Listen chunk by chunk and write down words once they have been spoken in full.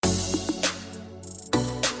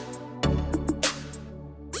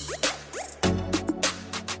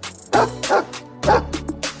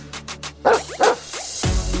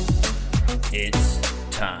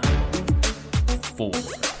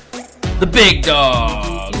Big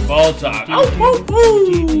Dog Ball Talk.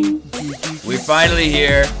 We're finally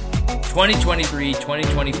here.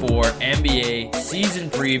 2023-2024 NBA season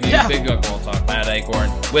preview. Yeah. Big Dog Ball Talk. Matt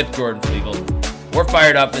Eichhorn with Jordan Flegel. We're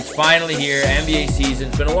fired up. It's finally here. NBA season.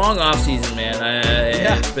 It's been a long off season, man.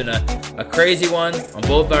 It's been a crazy one on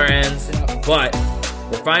both our ends. But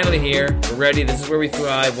we're finally here. We're ready. This is where we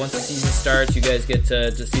thrive. Once the season starts, you guys get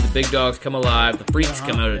to see the big dogs come alive. The freaks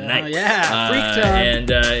come out at night. Freak time.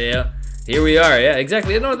 And here we are. Yeah,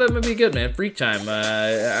 exactly. No, that would be good, man. Freak time.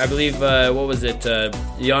 I believe, what was it?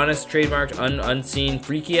 Giannis trademarked unseen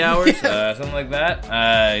freaky hours, something like that.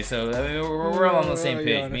 So I mean, we're all on the same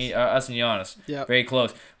page. Giannis. Us and Giannis. Yep. Very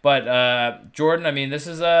close. But Jordan, I mean, this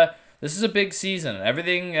is a big season.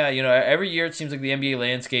 Everything, every year it seems like the NBA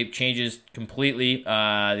landscape changes completely.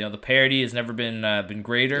 The parity has never been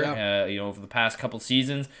greater. Yeah. Over the past couple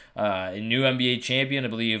seasons, a new NBA champion. I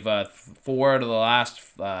believe 4 out of the last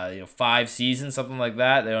 5 seasons, something like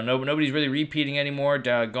that. Nobody's really repeating anymore.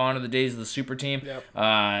 Gone are the days of the super team. Yep.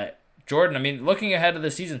 Jordan, I mean, looking ahead to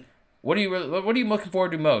the season, what are you looking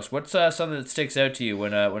forward to most? What's something that sticks out to you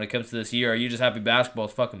when it comes to this year? Are you just happy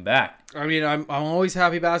basketball's fucking back? I mean, I'm always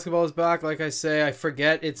happy basketball is back. Like I say, I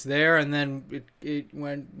forget it's there, and then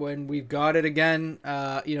when we've got it again,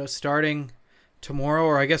 starting tomorrow,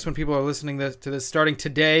 or I guess when people are listening to this, starting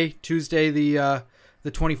today, Tuesday the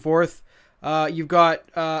 24th, you've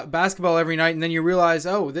got basketball every night, and then you realize,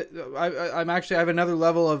 I have another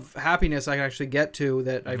level of happiness I can actually get to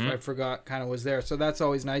that I forgot kind of was there. So that's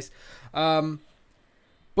always nice. But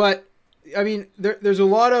I mean, there's a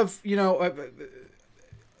lot of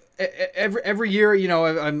every year,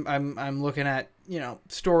 I'm looking at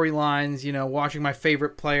storylines, watching my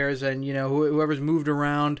favorite players and whoever's moved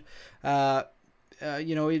around. During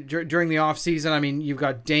the off season, I mean, you've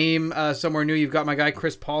got Dame somewhere new. You've got my guy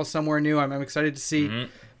Chris Paul somewhere new. I'm excited to see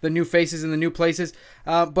the new faces in the new places.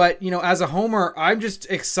 But as a homer, I'm just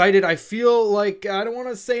excited. I feel like I don't want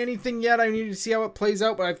to say anything yet. I need to see how it plays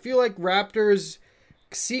out. But I feel like Raptors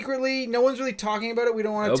secretly, no one's really talking about it. We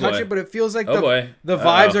don't want to touch it, but it feels like the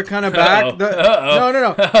vibes are kind of back.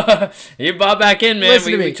 No. You bought back in, man.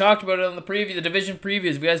 Listen to me. We talked about it on the division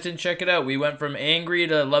previews. If you guys didn't check it out, we went from angry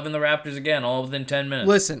to loving the Raptors again, all within 10 minutes.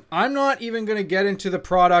 Listen, I'm not even going to get into the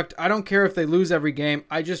product. I don't care if they lose every game.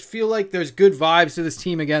 I just feel like there's good vibes to this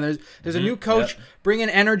team again. There's a new coach bringing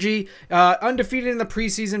energy. Undefeated in the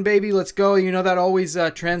preseason, baby. Let's go. That always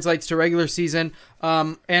translates to regular season.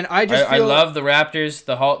 And I love the Raptors.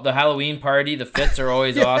 The Halloween party, the fits are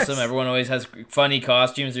always awesome. Everyone always has funny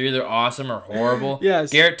costumes. They're either awesome or horrible. Yes.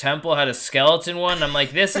 Garrett Temple had a skeleton one. I'm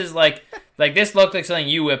like, this is like this looked like something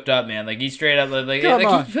you whipped up, man. Like he straight up he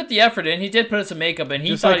put the effort in. He did put some makeup in. He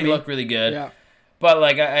Just thought like he me. looked really good. Yeah. But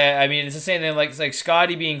I mean, it's the same thing. It's like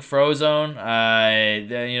Scotty being Frozone.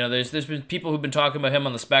 There's been people who've been talking about him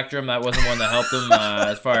on the spectrum. That wasn't one that helped him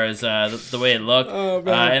as far as the way it looked. Oh,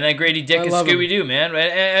 man. And then Grady Dick is Scooby Doo, man.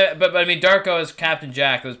 But I mean, Darko as Captain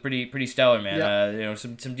Jack was pretty stellar, man. Yep.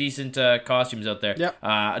 Some decent costumes out there. Yep.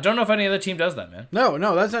 I don't know if any other team does that, man. No,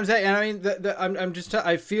 that's what I'm saying. And I mean,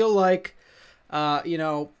 I feel like,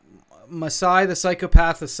 Masai the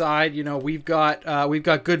psychopath aside, we've got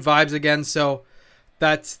good vibes again. So.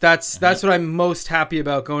 That's what I'm most happy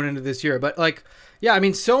about going into this year. But I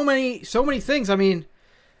mean, so many things. I mean,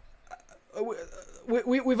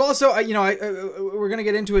 we've also, we're gonna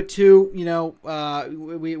get into it too. We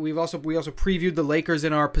also previewed the Lakers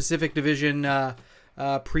in our Pacific Division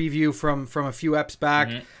preview from a few eps back.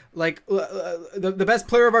 The best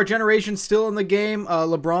player of our generation still in the game.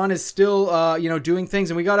 LeBron is still doing things,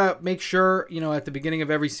 and we gotta make sure at the beginning of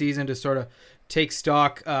every season to sort of take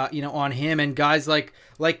stock on him and guys like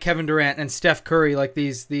Kevin Durant and Steph Curry, like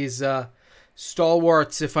these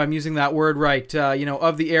stalwarts, if I'm using that word right,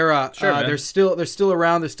 of the era. Sure, they're still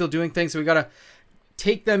around, they're still doing things, so we got to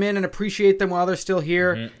take them in and appreciate them while they're still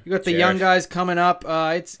here. You got the young guys coming up.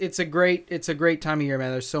 It's a great time of year,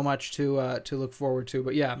 man. There's so much to look forward to.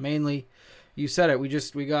 But yeah, mainly you said it. We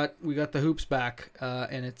got the hoops back,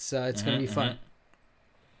 and it's going to be fun.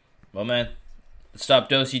 Well, man, let's stop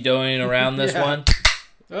dosey-doing around this one.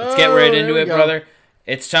 Let's get right into it, brother.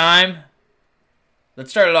 It's time. Let's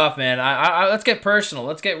start it off, man. Let's get personal.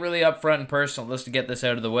 Let's get really upfront and personal. Let's get this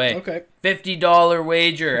out of the way. Okay. $50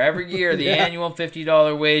 wager every year. The annual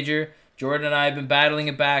 $50 wager. Jordan and I have been battling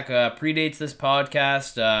it back. Predates this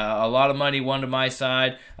podcast. A lot of money won to my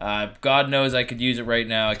side. God knows I could use it right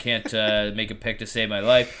now. I can't make a pick to save my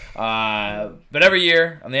life. But every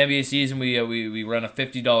year on the NBA season, we run a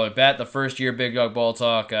 $50 bet. The first year, Big Dog Ball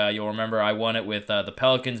Talk, you'll remember I won it with the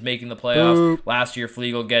Pelicans making the playoffs. Boop. Last year,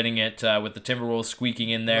 Flegel getting it with the Timberwolves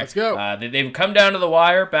squeaking in there. Let's go. They've come down to the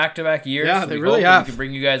wire back-to-back years. Yeah, so they we really hope have. We can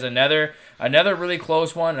bring you guys another really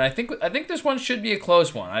close one. And I think this one should be a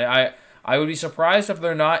close one. I would be surprised if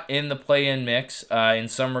they're not in the play-in mix in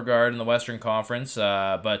some regard in the Western Conference.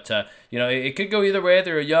 But it could go either way.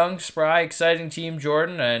 They're a young, spry, exciting team,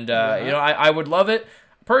 Jordan, and I would love it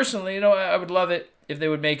personally. I would love it if they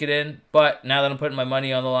would make it in. But now that I'm putting my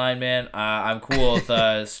money on the line, man, I'm cool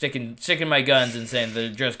with sticking my guns and saying they're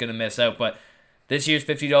just gonna miss out. But this year's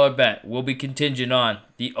 $50 bet will be contingent on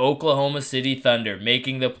the Oklahoma City Thunder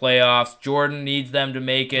making the playoffs. Jordan needs them to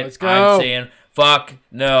make it. Let's go. I'm saying fuck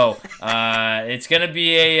no. It's gonna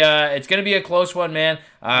be a close one, man.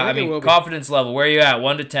 Confidence level. Where are you at?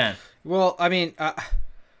 1 to 10. Well, I mean,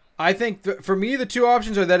 I think for me the two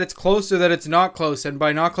options are that it's close or that it's not close. And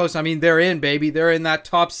by not close, I mean they're in, baby. They're in that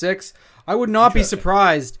top 6. I would not be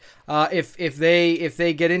surprised if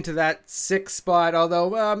they get into that 6th spot.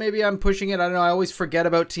 Although maybe I'm pushing it. I don't know. I always forget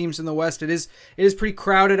about teams in the West. It is pretty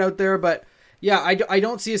crowded out there, but. Yeah, I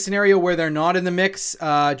don't see a scenario where they're not in the mix,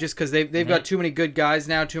 just because they've got too many good guys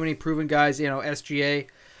now, too many proven guys. SGA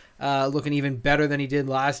looking even better than he did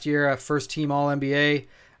last year, a first team All NBA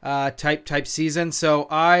type season. So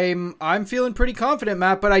I'm feeling pretty confident,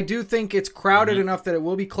 Matt. But I do think it's crowded enough that it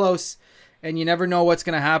will be close, and you never know what's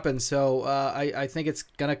going to happen. So I think it's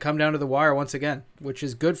going to come down to the wire once again, which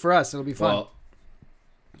is good for us. It'll be fun. Well,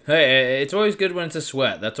 hey, it's always good when it's a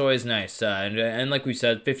sweat. That's always nice. And like we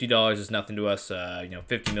said, $50 is nothing to us.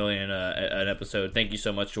 $50 million an episode. Thank you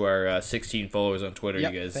so much to our 16 followers on Twitter.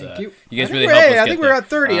 Yep, you guys, thank you. You guys really helped us get there. I think we're at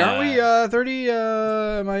 30, aren't we? 30.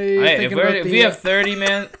 Am I thinking about if we have 30,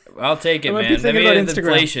 man, I'll take it, man. Maybe with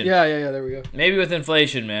inflation. Yeah. There we go. Maybe with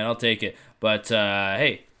inflation, man, I'll take it. But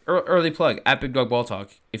hey, early plug at Big Dog Ball Talk.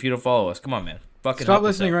 If you don't follow us, come on, man. Fucking stop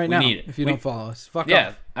listening right now. Need it. If you don't follow us, fuck off.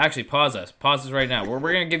 Yeah, actually, pause us. Pause us right now. We're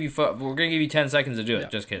gonna give you 10 seconds to do it.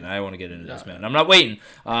 Just kidding. I want to get into this, man. I'm not waiting.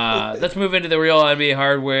 Let's move into the real NBA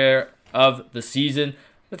hardware of the season.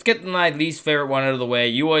 Let's get my least favorite one out of the way.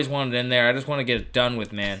 You always wanted it in there. I just want to get it done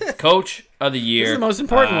with, man. Coach of the year. This is the most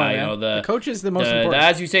important one, man. The coach is the most important.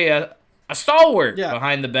 As you say, a stalwart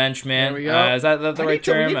behind the bench, man. There we go. Is that the right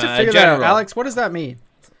term? We need to figure that out. Alex, what does that mean?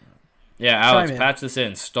 Yeah, Alex, patch this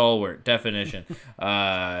in. Stalwart definition.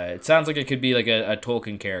 It sounds like it could be like a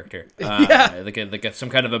Tolkien character. Like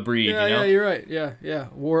some kind of a breed. Yeah, you're right. Yeah.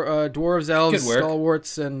 Dwarves, elves,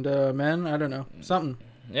 stalwarts, and men. I don't know. Something.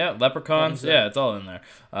 Yeah, leprechauns. Yeah, it's all in there.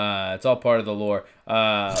 It's all part of the lore.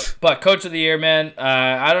 But Coach of the Year, man,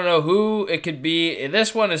 I don't know who it could be.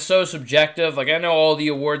 This one is so subjective. Like, I know all the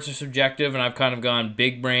awards are subjective, and I've kind of gone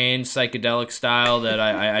big brain, psychedelic style that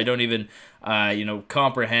I don't even...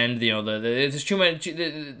 comprehend. There's too much.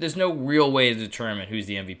 There's no real way to determine who's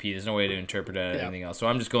the MVP. There's no way to interpret anything else. So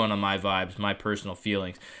I'm just going on my vibes, my personal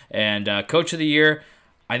feelings. And Coach of the Year,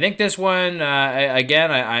 I think this one.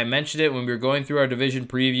 I mentioned it when we were going through our division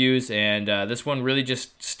previews, and this one really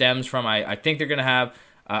just stems from. I think they're going to have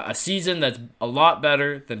a season that's a lot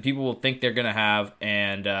better than people will think they're going to have,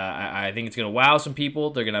 and I think it's going to wow some people.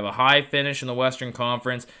 They're going to have a high finish in the Western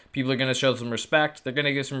Conference. People are going to show some respect. They're going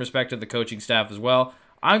to give some respect to the coaching staff as well.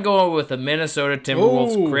 I'm going with the Minnesota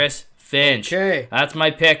Timberwolves, Chris Finch. Okay. That's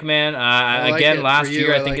my pick, man. Again, last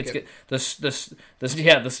year, I think it's good. The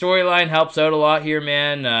storyline helps out a lot here,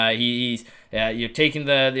 man. You're taking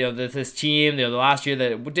this team, the last year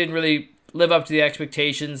that didn't really live up to the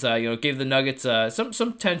expectations. Gave the Nuggets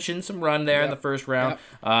some tension, some run there in the first round.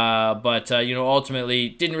 But ultimately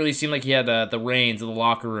didn't really seem like he had the reins of the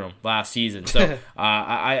locker room last season. So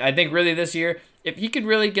I think really this year, if he could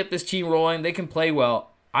really get this team rolling, they can play well.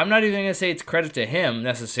 I'm not even going to say it's credit to him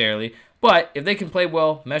necessarily, but if they can play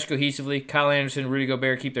well, mesh cohesively, Kyle Anderson, Rudy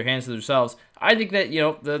Gobert keep their hands to themselves, I think that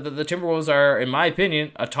the Timberwolves are, in my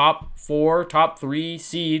opinion, a top 4, top 3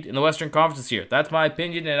 seed in the Western Conference this year. That's my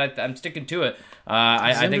opinion, and I'm sticking to it.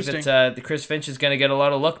 I think that Chris Finch is going to get a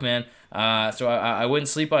lot of look, man. So I wouldn't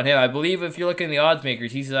sleep on him. I believe if you're looking at the odds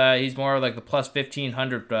makers, he's more like the plus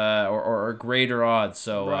 1,500 or greater odds.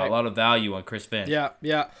 So a lot of value on Chris Finch.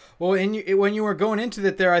 Yeah. Well, when you were going into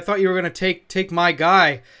it there, I thought you were going to take my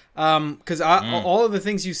guy. Because all of the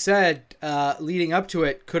things you said leading up to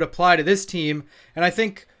it could apply to this team, and I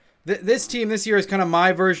think this team this year is kind of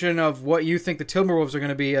my version of what you think the Timberwolves are going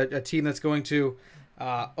to be, a team that's going to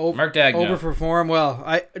Mark Daigneault. Overperform. Well,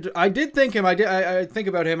 I did think him. I think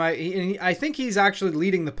about him. I think he's actually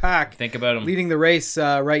leading the pack. Think about him leading the race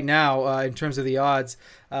right now in terms of the odds.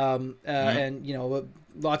 And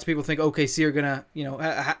lots of people think OKC are gonna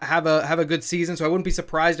have a good season. So I wouldn't be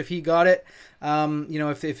surprised if he got it.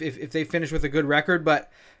 If they finish with a good record,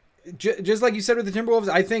 but. Just like you said with the Timberwolves,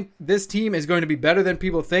 I think this team is going to be better than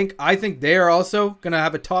people think. I think they are also going to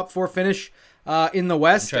have a top 4 finish in the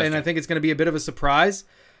West, and I think it's going to be a bit of a surprise.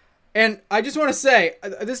 And I just want to say,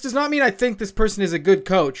 this does not mean I think this person is a good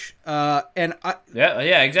coach. Yeah,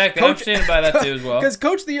 exactly. I'm saying by that too as well. Because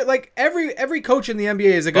coach of the year, like every coach in the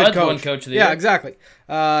NBA is a good coach. One coach of the year. Yeah, exactly.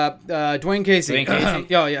 Dwayne Casey.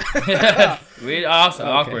 Oh yeah.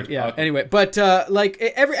 Awkward. Yeah. Awkward. Anyway, but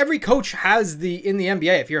every coach has in the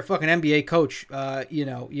NBA. If you're a fucking NBA coach,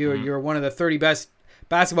 you're one of the 30 best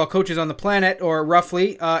basketball coaches on the planet, or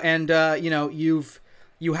roughly, and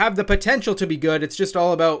you have the potential to be good. It's just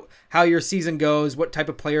all about how your season goes, what type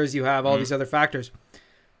of players you have, all these other factors.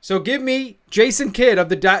 So give me Jason Kidd of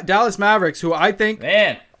the Dallas Mavericks, who I think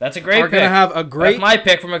that's a great pick. Are going to have a great. That's my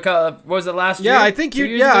pick from what was it last year? Yeah, I think you.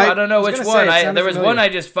 Yeah, I don't know which one. There was familiar. one I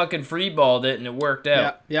just fucking freeballed it and it worked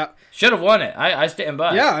out. Yeah. Should have won it. I stand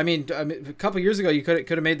by. Yeah, I mean, a couple years ago you could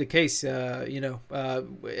have made the case.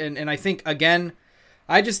 And I think again.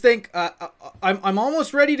 I just think I'm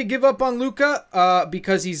almost ready to give up on Luka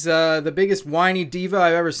because he's the biggest whiny diva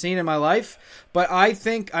I've ever seen in my life. But I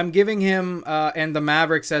think I'm giving him and the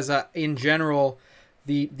Mavericks in general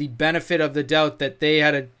the benefit of the doubt that they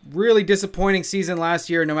had a really disappointing season last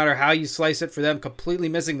year. No matter how you slice it for them, completely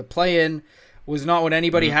missing the play-in was not what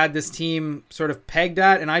anybody had this team sort of pegged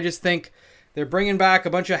at. And I just think they're bringing back a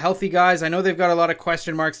bunch of healthy guys. I know they've got a lot of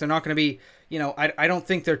question marks. They're not going to be... I don't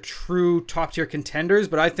think they're true top-tier contenders,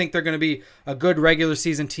 but I think they're going to be a good regular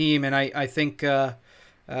season team, and I think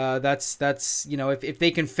that's if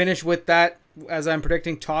they can finish with that, as I'm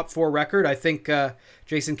predicting, top 4 record, I think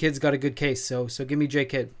Jason Kidd's got a good case. So give me J.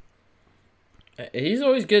 Kidd. He's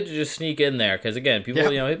always good to just sneak in there because, again, people,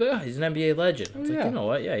 he's an NBA legend. It's like, you know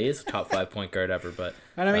what? Yeah, he is a top 5 point guard ever. But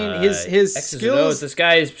and I mean, his skills. This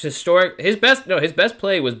guy is historic. His best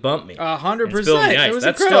play was bump me. 100%. It was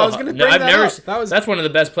incredible. I was going to bring that up. That's one of the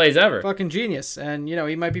best plays ever. Fucking genius. And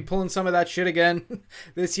he might be pulling some of that shit again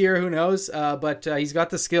this year. Who knows? But he's got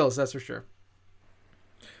the skills. That's for sure.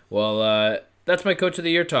 Well, that's my coach of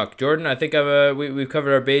the year talk, Jordan. I think we've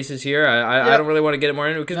covered our bases here. I don't really want to get more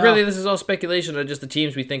into it because really this is all speculation on just the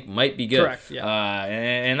teams we think might be good. Correct. Yeah.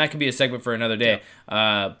 And that could be a segment for another day.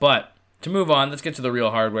 Yeah. But to move on, let's get to the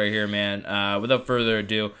real hardware here, man. Without further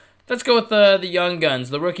ado, let's go with the young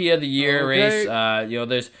guns, the rookie of the year race.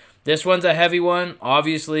 This one's a heavy one.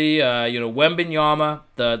 Obviously, Wembanyama,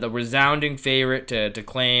 the resounding favorite to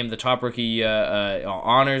claim the top rookie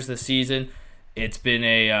honors this season. It's been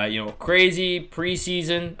a crazy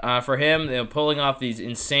preseason for him, pulling off these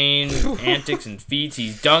insane antics and feats.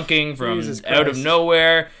 He's dunking from out of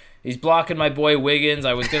nowhere. He's blocking my boy Wiggins.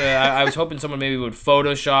 I was hoping someone maybe would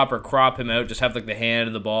Photoshop or crop him out, just have like the hand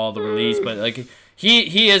of the ball, the release. But like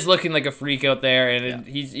he is looking like a freak out there, and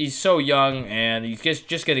he's so young, and he's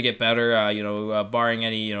just gonna get better. Barring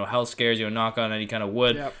any health scares, knock on any kind of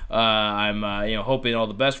wood. Yep. I'm hoping all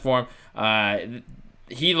the best for him.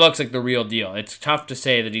 He looks like the real deal. It's tough to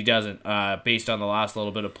say that he doesn't, based on the last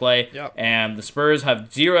little bit of play. Yep. And the Spurs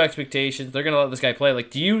have zero expectations. They're going to let this guy play.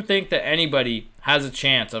 Like, do you think that anybody has a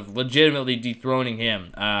chance of legitimately dethroning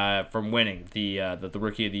him from winning the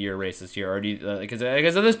Rookie of the Year race this year? Or do you, because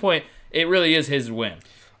at this point, it really is his win.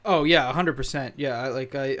 Oh yeah, 100%. Yeah,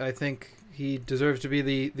 I think he deserves to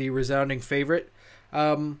be the resounding favorite.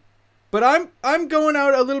 But I'm going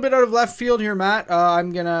out a little bit out of left field here, Matt.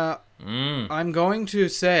 I'm going to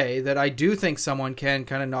say that I do think someone can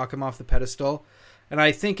kind of knock him off the pedestal, and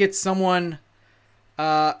I think it's someone.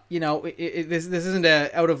 This isn't a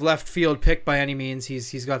out of left field pick by any means.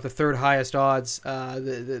 He's got the third highest odds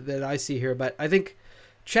that I see here, but I think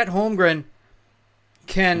Chet Holmgren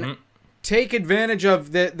can take advantage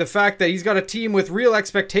of the fact that he's got a team with real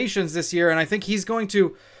expectations this year, and I think he's going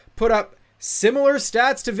to put up similar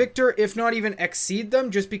stats to Victor, if not even exceed them,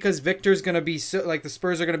 just because Victor's going to be the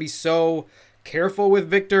Spurs are going to be so careful with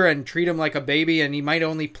Victor and treat him like a baby, and he might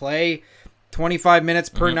only play 25 minutes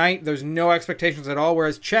per night. There's no expectations at all,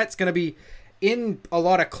 whereas Chet's going to be in a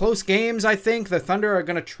lot of close games. I think the Thunder are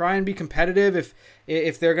going to try and be competitive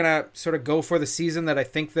if they're going to sort of go for the season that I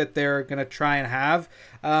think that they're going to try and have.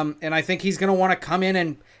 And I think he's going to want to come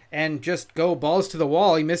in and just go balls to the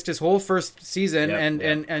wall. He missed his whole first season,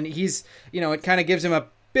 and he's, it kind of gives him a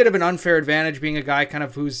bit of an unfair advantage being a guy kind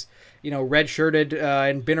of who's red-shirted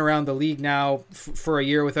and been around the league now for a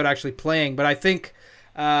year without actually playing. But I think,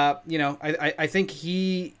 I think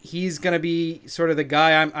he's going to be sort of the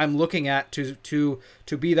guy I'm looking at to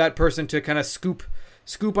be that person to kind of scoop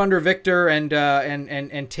under Victor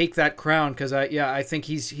and take that crown, because I think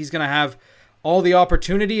he's going to have all the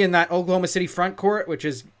opportunity in that Oklahoma City front court, which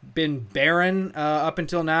has been barren up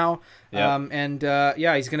until now. Yep.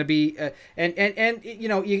 He's going to be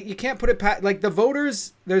you can't put it past, like, the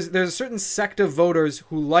voters. There's a certain sect of voters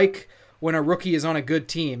who like when a rookie is on a good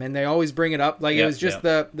team, and they always bring it up. Like, it was just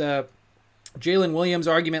the Jalen Williams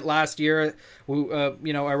argument last year, who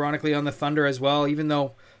ironically on the Thunder as well, even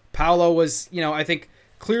though Paolo was, I think,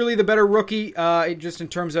 clearly the better rookie, just in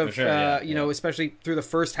terms of, especially through the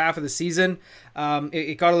first half of the season.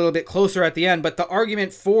 It got a little bit closer at the end. But the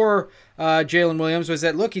argument for Jalen Williams was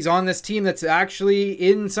that, look, he's on this team that's actually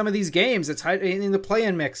in some of these games. It's in the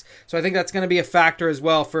play-in mix. So I think that's going to be a factor as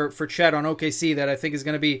well for Chet on OKC, that I think is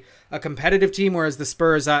going to be a competitive team, whereas the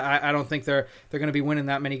Spurs, I don't think they're going to be winning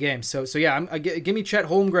that many games. So give me Chet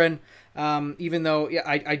Holmgren. Even though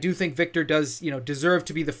I do think Victor does deserve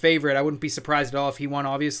to be the favorite. I wouldn't be surprised at all if he won,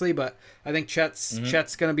 obviously, but I think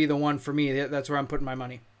Chet's going to be the one for me. That's where I'm putting my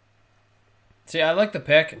money. See, I like the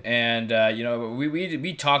pick, and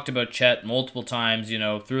we talked about Chet multiple times,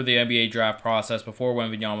 through the NBA draft process before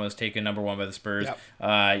Wembanyama was taken number one by the Spurs. Yep.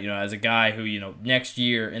 As a guy who next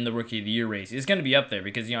year in the Rookie of the Year race is going to be up there,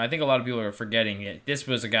 because I think a lot of people are forgetting it. This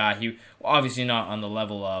was a guy who obviously not on the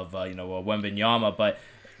level of Wembanyama, but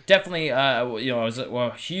definitely, was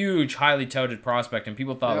a huge, highly touted prospect, and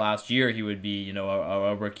people thought last year he would be,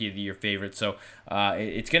 a Rookie of the Year favorite. So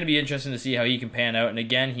it's going to be interesting to see how he can pan out. And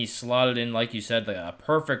again, he's slotted in, like you said, a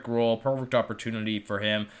perfect role, perfect opportunity for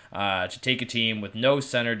him to take a team with no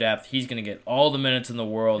center depth. He's going to get all the minutes in the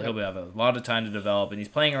world. Yep. He'll have a lot of time to develop, and he's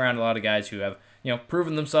playing around a lot of guys who have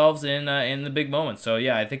proven themselves in the big moments. So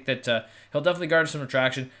yeah, I think that he'll definitely garner some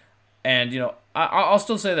attraction. And I'll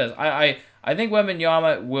still say this. I think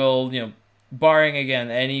Wembanyama will, barring again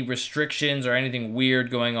any restrictions or anything weird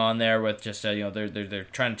going on there with just they're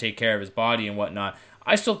trying to take care of his body and whatnot.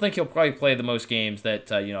 I still think he'll probably play the most games that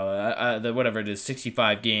the whatever it is,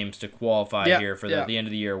 65 games to qualify here for the end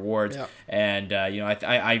of the year awards. Yeah. And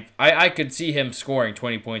I could see him scoring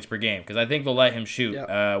 20 points per game, because I think they'll let him shoot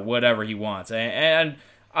whatever he wants. And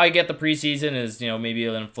I get the preseason is, maybe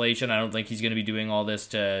an inflation. I don't think he's going to be doing all this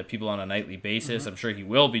to people on a nightly basis. I'm sure he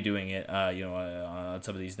will be doing it, on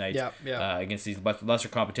some of these nights against these lesser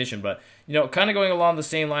competition. But, kind of going along the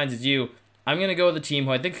same lines as you, I'm going to go with a team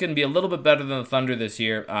who I think is going to be a little bit better than the Thunder this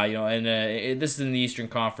year. This is in the Eastern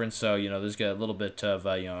Conference, so, there's got a little bit of,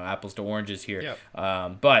 apples to oranges here.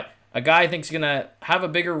 Yep. But a guy I think is going to have a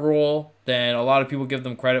bigger role than a lot of people give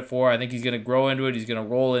them credit for. I think he's going to grow into it. He's going to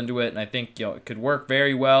roll into it, and I think it could work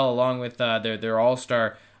very well along with their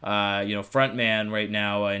all-star front man right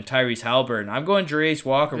now in Tyrese Halliburton. I'm going Jarace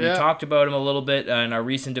Walker. We talked about him a little bit in our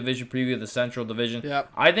recent division preview of the Central Division.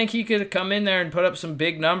 I think he could come in there and put up some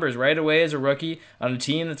big numbers right away as a rookie on a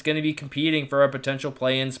team that's going to be competing for a potential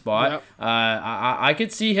play-in spot. I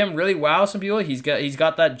could see him really wow some people. He's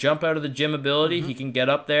got that jump out of the gym ability. He can get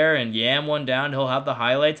up there and yam one down. He'll have the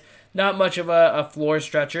highlights. Not much of a floor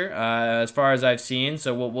stretcher as far as I've seen,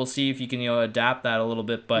 so we'll see if you can adapt that a little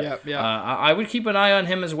bit. But I would keep an eye on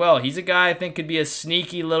him as well. He's a guy I think could be a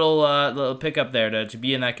sneaky little pickup there to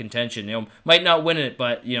be in that contention. Might not win it,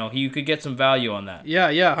 but he could get some value on that.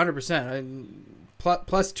 100%.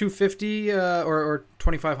 Plus 250 or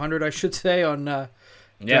 2,500, I should say, on.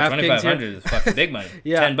 2,500 is fucking big money.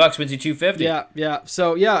 $10 wins you $250.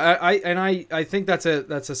 So I think that's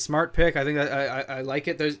a smart pick. I think I like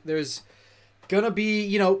it. There's gonna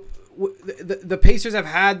be the Pacers have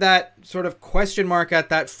had that sort of question mark at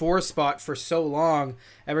that 4 spot for so long,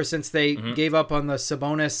 ever since they gave up on the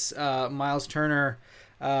Sabonis Miles Turner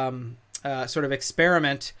sort of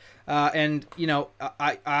experiment.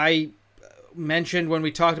 I mentioned when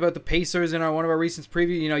we talked about the Pacers in one of our recent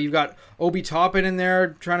previews, you've got Obi Toppin in there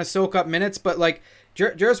trying to soak up minutes, but like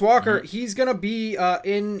Jarace Walker, he's gonna be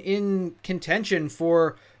in contention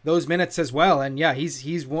for those minutes as well. And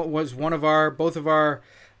was one of our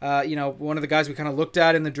one of the guys we kind of looked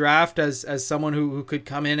at in the draft as someone who could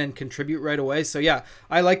come in and contribute right away. So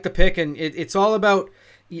I like the pick, and it's all about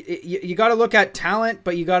you got to look at talent,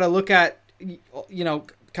 but you got to look at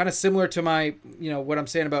kind of similar to my what I'm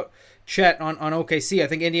saying about Chet on OKC. I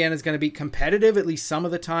think Indiana's going to be competitive at least some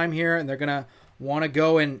of the time here, and they're going to want to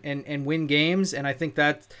go and win games. And I think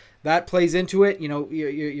that plays into it.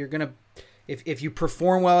 You're going to, if you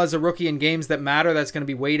perform well as a rookie in games that matter, that's going to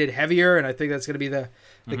be weighted heavier. And I think that's going to be the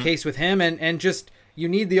case with him. And just you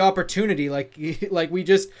need the opportunity. Like we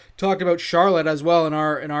just talked about Charlotte as well in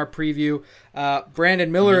our preview.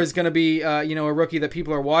 Brandon Miller is going to be a rookie that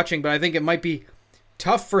people are watching, but I think it might be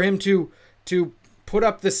tough for him to put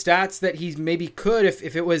up the stats that he maybe could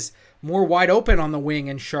if it was more wide open on the wing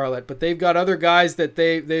in Charlotte. But they've got other guys that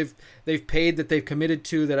they've paid, that they've committed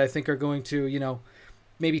to, that I think are going to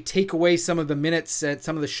maybe take away some of the minutes and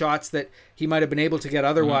some of the shots that he might have been able to get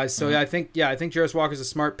otherwise. So I think Jarace Walker's a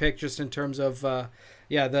smart pick just in terms of the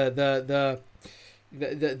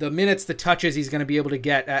minutes, the touches he's going to be able to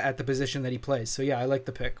get at the position that he plays. So I like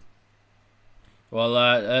the pick.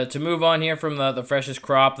 Well, to move on here from the freshest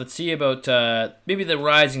crop, let's see about maybe the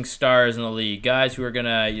rising stars in the league, guys who are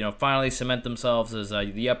gonna finally cement themselves as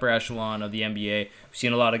the upper echelon of the NBA. We've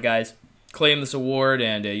seen a lot of guys claim this award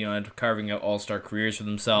and end up carving out all-star careers for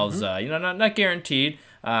themselves. Not guaranteed.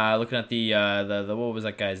 Looking at the what was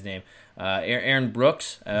that guy's name? Aaron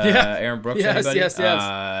Brooks. Aaron Brooks. Yes, anybody?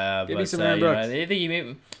 yes. Give me some Aaron Brooks. I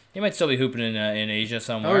think he might still be hooping in Asia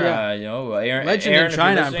somewhere. Oh, yeah. Aaron, legend Aaron, in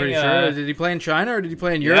China, I'm pretty sure. Did he play in China or did he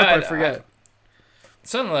play in Europe? I forget.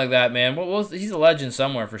 Something like that, man. Well, he's a legend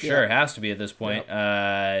somewhere for sure. It has to be at this point.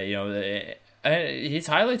 His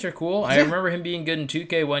highlights are cool. I remember him being good in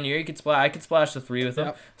 2K one year. I could splash the 3 with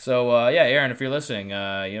him. So Aaron, if you're listening,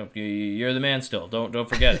 you're the man still. Don't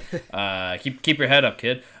forget it. Keep your head up,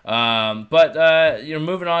 kid. But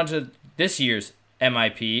moving on to this year's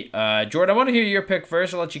MIP. Jordan, I want to hear your pick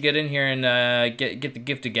first. I'll let you get in here and get the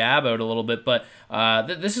gift of gab out a little bit. But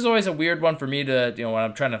this is always a weird one for me to, when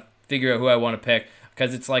I'm trying to figure out who I want to pick,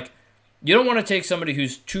 because it's like, you don't want to take somebody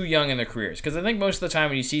who's too young in their careers, because I think most of the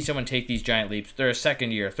time when you see someone take these giant leaps, they're a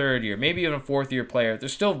second year, third year, maybe even a fourth year player. They're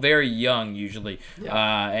still very young usually,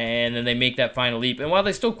 and then they make that final leap. And while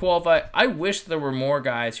they still qualify, I wish there were more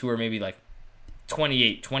guys who are maybe like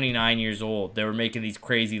 28, 29 years old. They were making these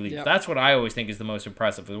crazy leaps. That's what I always think is the most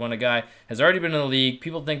impressive. Is when a guy has already been in the league,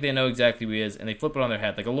 people think they know exactly who he is, and they flip it on their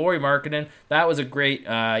head. Like a Lauri Markkanen, that was a great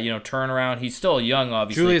turnaround. He's still young,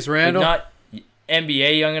 obviously. Julius Randle. Not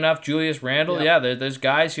NBA young enough. Julius Randle, there's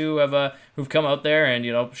guys who have who've come out there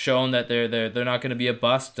and shown that they're not going to be a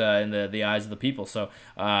bust in the eyes of the people. So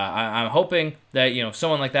I'm hoping that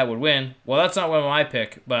someone like that would win. Well, that's not one of my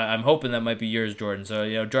pick, but I'm hoping that might be yours, Jordan.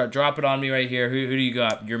 So drop it on me right here. Who do you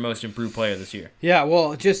got your most improved player this year? Yeah,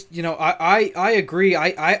 well, just I agree.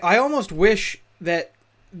 I almost wish that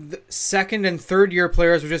the second and third year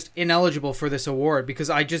players were just ineligible for this award, because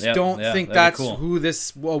I just don't think that's cool. Who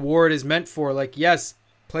this award is meant for. Like, yes,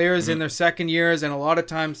 players in their second years, and a lot of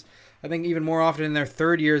times, I think even more often in their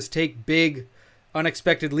third years, take big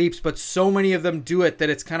unexpected leaps, but so many of them do it that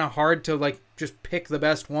it's kind of hard to like just pick the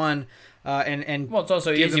best one. And well, it's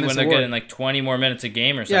also easy when they're getting like 20 more minutes a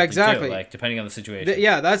game or something. Yeah, exactly. Too, like depending on the situation.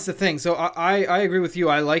 That's the thing. So I agree with you.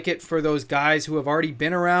 I like it for those guys who have already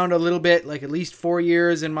been around a little bit, like at least 4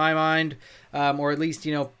 years in my mind, or at least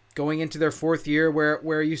going into their fourth year,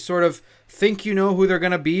 where you sort of think who they're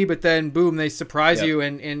gonna be, but then boom, they surprise you,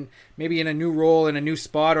 and maybe in a new role, in a new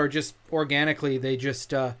spot, or just organically they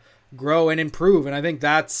just grow and improve. And I think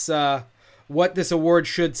that's what this award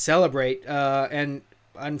should celebrate. And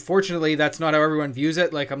unfortunately, that's not how everyone views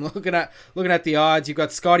it. Like, I'm looking at the odds. You've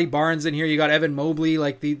got Scotty Barnes in here. You got Evan Mobley.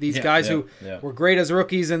 Like these guys who were great as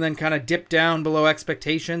rookies and then kind of dipped down below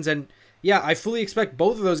expectations. And I fully expect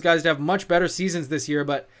both of those guys to have much better seasons this year.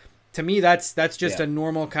 But to me, that's just a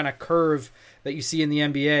normal kind of curve that you see in the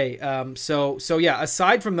NBA. So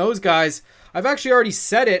aside from those guys, I've actually already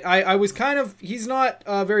said it. I was he's not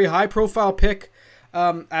a very high profile pick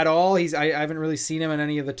at all. I haven't really seen him in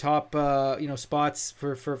any of the top spots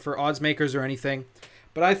for odds makers or anything.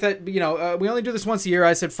 But I thought we only do this once a year.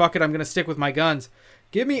 I said fuck it, I'm gonna stick with my guns.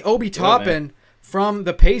 Give me Obi Toppin from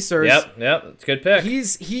the Pacers. Yep, it's a good pick.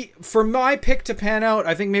 He for my pick to pan out.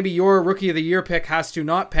 I think maybe your rookie of the year pick has to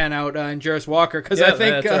not pan out in Jarace Walker, because I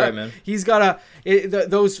think right, he's got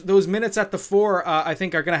those minutes at the 4. I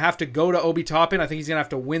think are going to have to go to Obi Toppin. I think he's going to have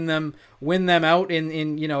to win them out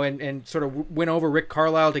and sort of win over Rick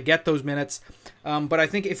Carlisle to get those minutes. But I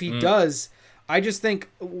think if he does, I just think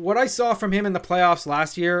what I saw from him in the playoffs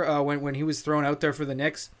last year when he was thrown out there for the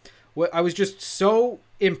Knicks, I was just so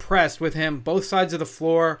impressed with him, both sides of the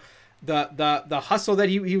floor, the hustle that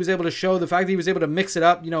he was able to show, the fact that he was able to mix it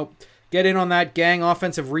up, get in on that gang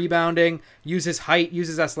offensive rebounding, use his height, use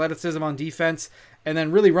his athleticism on defense, and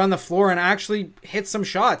then really run the floor and actually hit some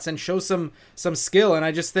shots and show some skill. And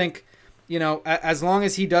I just think, as long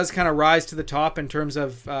as he does kind of rise to the top in terms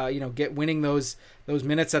of winning those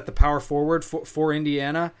minutes at the power forward for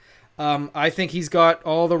Indiana, I think he's got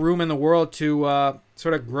all the room in the world to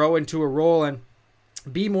sort of grow into a role and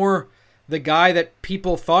be more the guy that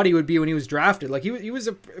people thought he would be when he was drafted. Like he was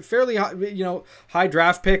a fairly high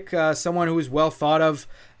draft pick, someone who was well thought of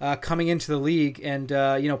coming into the league, and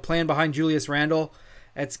playing behind Julius Randle.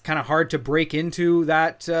 It's kind of hard to break into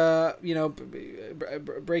that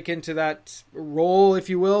role, if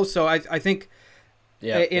you will. So I think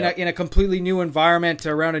in a completely new environment,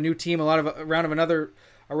 around a new team, around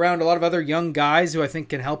a lot of other young guys who I think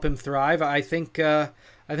can help him thrive. I think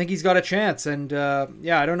he's got a chance, and I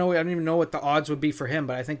don't know. I don't even know what the odds would be for him,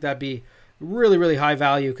 but I think that'd be really, really high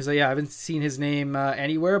value because I haven't seen his name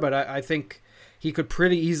anywhere, but I think he could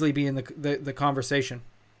pretty easily be in the conversation.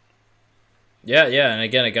 Yeah, and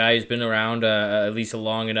again, a guy who's been around at least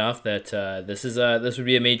long enough that this would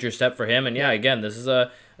be a major step for him. And again, this is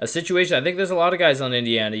a situation. I think there's a lot of guys on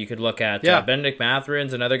Indiana you could look at. Benedict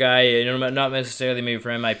Matherin's another guy, not necessarily maybe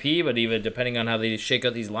for MIP, but even depending on how they shake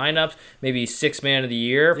out these lineups, maybe 6th man of the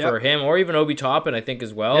year for him, or even Obi Toppin, I think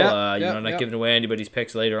as well. Not giving away anybody's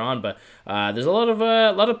picks later on, but there's a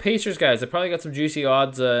lot of Pacers guys that probably got some juicy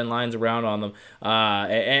odds and lines around on them.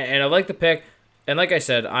 And I like the pick. And like I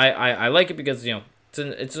said, I like it because,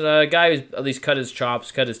 it's a guy who's at least cut his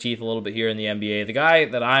chops, cut his teeth a little bit here in the NBA. The guy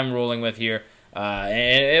that I'm rolling with here,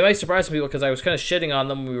 and it might surprise some people because I was kind of shitting on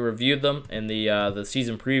them when we reviewed them in the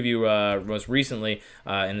season preview most recently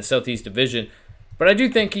in the Southeast Division. But I do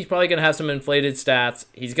think he's probably going to have some inflated stats.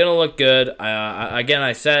 He's going to look good. Again,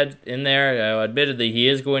 I said in there, admittedly, he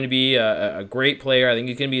is going to be a great player. I think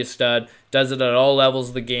he can be a stud. Does it at all levels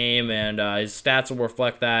of the game, and his stats will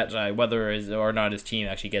reflect that, whether or not his team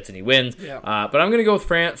actually gets any wins. But I'm going to go with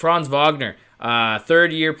Franz Wagner,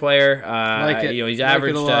 third-year player. He's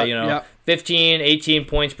averaged 15, 18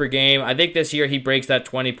 points per game. I think this year he breaks that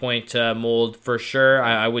 20-point mold for sure.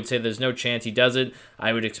 I would say there's no chance he does it.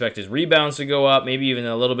 I would expect his rebounds to go up, maybe even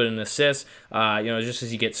a little bit in assists. Just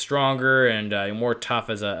as he gets stronger and more tough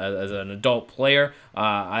as an adult player.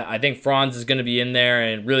 I think Franz is going to be in there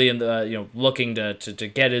and really in the looking to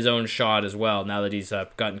get his own shot as well. Now that he's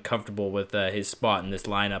gotten comfortable with his spot in this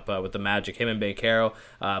lineup with the Magic, him and Banchero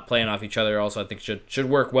playing off each other also I think should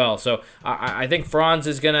work well. So I think Franz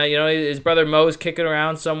is gonna his brother Mo's kicking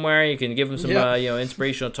around somewhere. You can give him some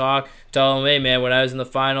inspirational talk. Tell him, hey man, when I was in the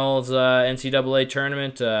finals NCAA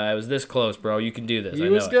tournament, I was this close, bro. You can do this. He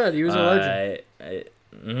was good. He was a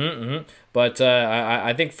legend. But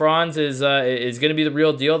I think Franz is going to be the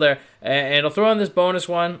real deal there. And I'll throw on this bonus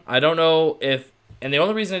one. I don't know if, and the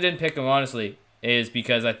only reason I didn't pick him honestly is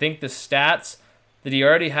because I think the stats that he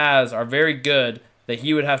already has are very good. That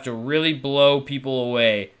he would have to really blow people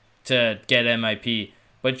away to get MIP.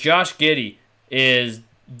 But Josh Giddey is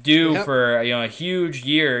due for a huge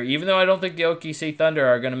year. Even though I don't think the OKC Thunder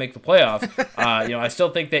are going to make the playoffs, I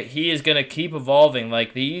still think that he is going to keep evolving.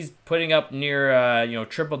 Like he's putting up near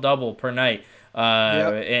triple double per night,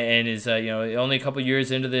 and is only a couple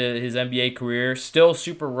years into his NBA career, still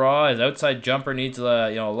super raw. His outside jumper needs a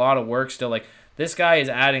lot of work still. Like this guy is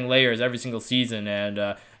adding layers every single season,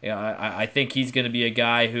 and I think he's going to be a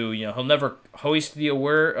guy who he'll never hoist the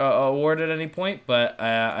award at any point, but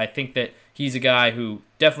I think that he's a guy who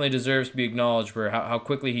definitely deserves to be acknowledged for how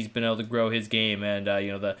quickly he's been able to grow his game, and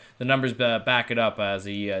the numbers back it up as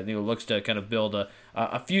he looks to kind of build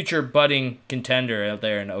a future budding contender out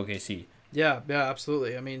there in OKC. Yeah,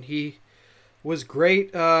 absolutely. I mean, he was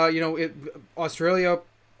great. Australia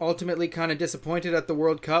ultimately kind of disappointed at the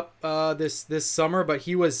World Cup this summer, but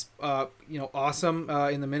he was awesome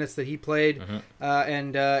in the minutes that he played,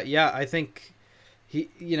 I think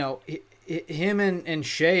him and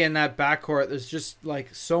Shea in that backcourt, there's just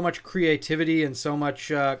like so much creativity and so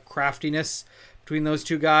much craftiness between those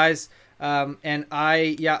two guys. And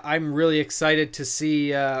I'm really excited to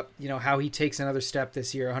see how he takes another step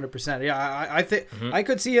this year. 100%. Yeah, I think I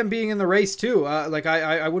could see him being in the race too.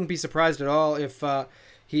 I wouldn't be surprised at all if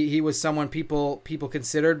he was someone people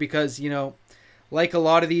considered, because like a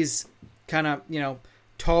lot of these kind of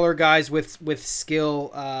taller guys with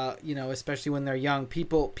skill, especially when they're young.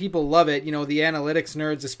 People love it. The analytics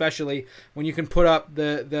nerds, especially when you can put up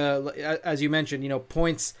the as you mentioned,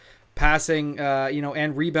 points, passing,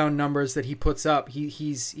 and rebound numbers that he puts up.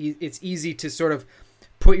 It's easy to sort of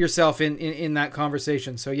put yourself in that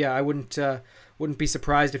conversation. So yeah, I wouldn't be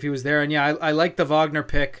surprised if he was there. And yeah, I like the Wagner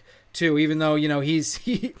pick too, even though he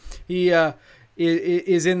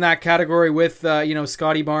is in that category with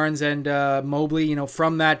Scotty Barnes and Mobley,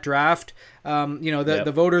 from that draft.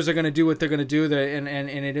 The voters are going to do what they're going to do, and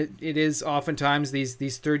it is oftentimes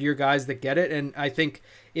these third year guys that get it. And I think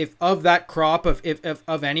if of that crop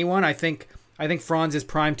of anyone, I think Franz is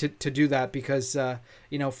primed to do that, because I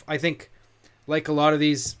think like a lot of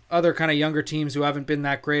these other kind of younger teams who haven't been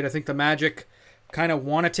that great, I think the Magic kind of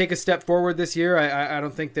want to take a step forward this year. I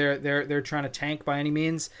don't think they're trying to tank by any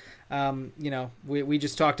means. We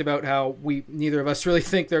just talked about how neither of us really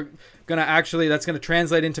think they're gonna that's gonna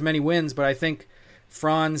translate into many wins, but I think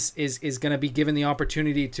Franz is gonna be given the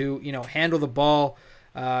opportunity to handle the ball,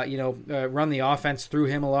 run the offense through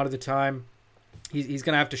him a lot of the time. He's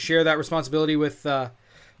gonna have to share that responsibility with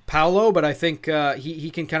Paolo, but I think he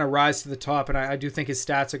can kind of rise to the top, and I do think his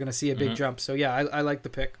stats are gonna see a big jump. So yeah, I like the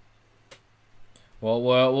pick. Well,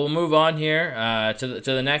 we'll move on here to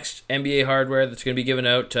the next NBA hardware that's going to be given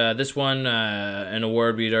out. This one, an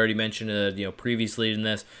award we'd already mentioned, previously in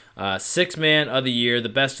this, sixth man of the year, the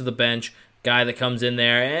best of the bench guy that comes in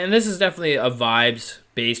there, and this is definitely a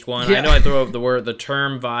vibes-based one. Yeah. I know I throw up the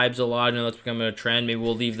term vibes a lot, and that's becoming a trend. Maybe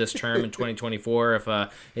we'll leave this term in 2024 if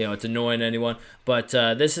it's annoying to anyone. But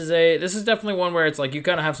this is definitely one where it's like you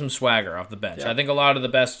kind of have some swagger off the bench. Yeah. I think a lot of the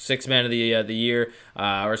best six men of the year,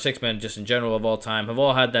 or six men just in general of all time, have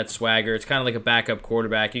all had that swagger. It's kind of like a backup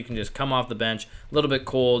quarterback. You can just come off the bench, a little bit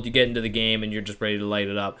cold, you get into the game, and you're just ready to light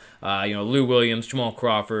it up. Lou Williams, Jamal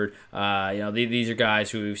Crawford, these are guys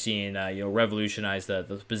who we've seen revolutionize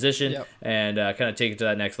the position and kind of take it to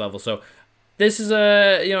that next level. So this is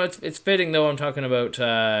it's fitting though. I'm talking about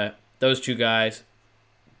those two guys.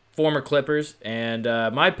 Former Clippers, and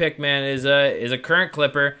my pick, man, is a current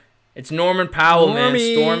Clipper. It's Norman Powell, man.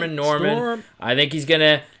 Stormin' Norman. Storm. I think he's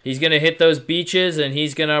gonna hit those beaches and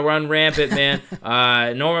he's gonna run rampant, man.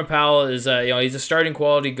 Norman Powell is he's a starting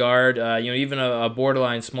quality guard. Even a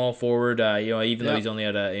borderline small forward. Even though he's only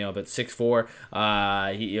at about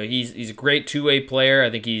 6'4". He's a great two-way player. I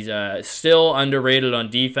think he's still underrated on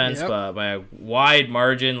defense by a wide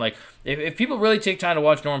margin. Like if people really take time to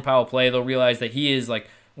watch Norman Powell play, they'll realize that he is like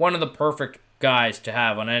one of the perfect guys to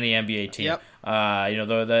have on any NBA team.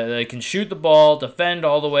 They can shoot the ball, defend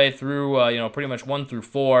all the way through, pretty much 1 through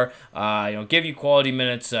 4. Give you quality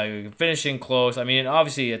minutes, finishing close. I mean,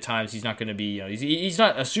 obviously at times he's not going to be, he's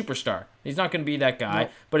not a superstar. He's not going to be that guy.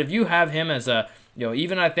 Nope. But if you have him as a,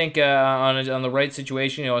 even I think on the right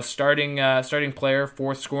situation, a starting player,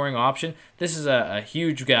 fourth scoring option, this is a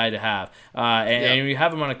huge guy to have. And you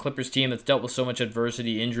have him on a Clippers team that's dealt with so much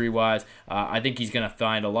adversity injury-wise. I think he's going to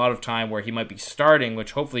find a lot of time where he might be starting,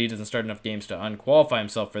 which hopefully he doesn't start enough games to unqualify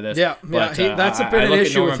himself for this. But, that's been an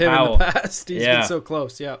issue with him Powell. In the past. He's been so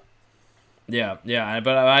close, But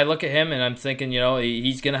I look at him and I'm thinking,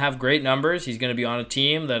 he's going to have great numbers. He's going to be on a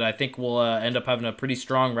team that I think will end up having a pretty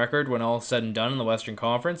strong record when all is said and done in the Western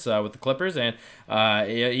Conference with the Clippers. And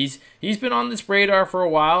he's been on this radar for a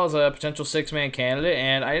while as a potential six-man candidate.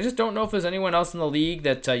 And I just don't know if there's anyone else in the league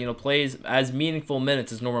that plays as meaningful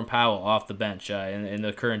minutes as Norman Powell off the bench in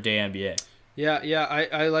the current day NBA.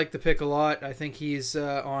 I like the pick a lot. I think he's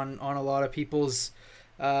on a lot of people's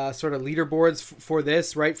sort of leaderboards for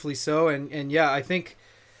this, rightfully so. And I think,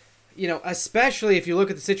 especially if you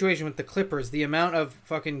look at the situation with the Clippers, the amount of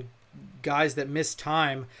fucking guys that miss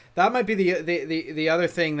time, that might be the other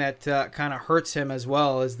thing that kind of hurts him as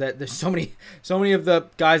well, is that there's so many of the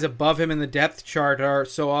guys above him in the depth chart are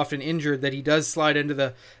so often injured that he does slide into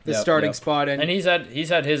the starting spot. And he's had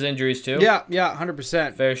his injuries too.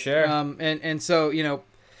 100%. Fair share. And so,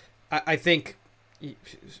 I think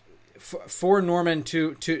for Norman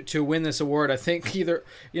to win this award, I think either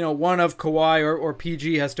one of Kawhi or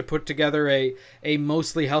PG has to put together a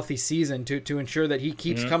mostly healthy season to ensure that he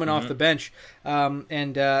keeps coming off the bench,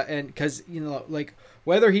 and because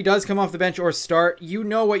whether he does come off the bench or start,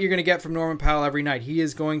 what you're going to get from Norman Powell every night. He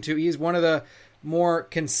is one of the more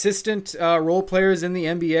consistent role players in the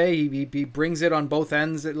NBA. He brings it on both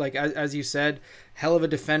ends, like as you said, hell of a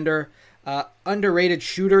defender. Underrated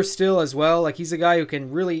shooter still as well. Like he's a guy who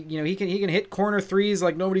can really, he can hit corner threes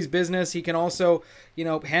like nobody's business. He can also,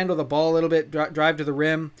 handle the ball a little bit, drive to the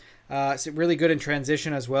rim. So really good in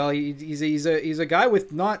transition as well. He's a guy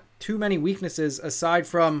with not too many weaknesses aside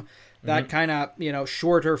from that kind of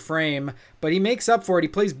shorter frame. But he makes up for it. He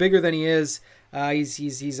plays bigger than he is.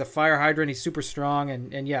 He's a fire hydrant. He's super strong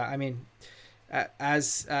and I mean.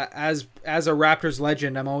 As a Raptors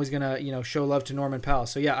legend, I'm always gonna show love to Norman Powell.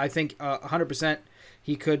 So I think 100%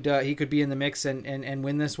 he could be in the mix and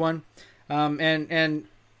win this one. And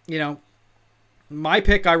my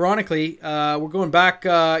pick, ironically, we're going back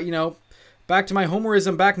back to my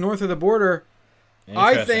homerism back north of the border.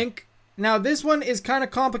 I think now this one is kind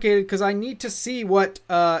of complicated because I need to see what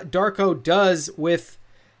Darko does with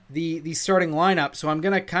the starting lineup. So I'm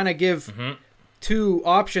gonna kind of give. Two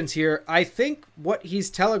options here. I think what he's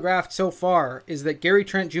telegraphed so far is that Gary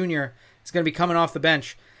Trent Jr. is going to be coming off the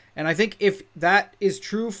bench, and I think if that is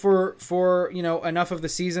true for enough of the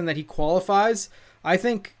season that he qualifies, I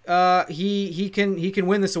think he can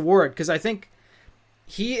win this award, because I think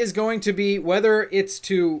he is going to be, whether it's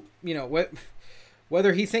to,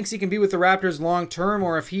 whether he thinks he can be with the Raptors long term,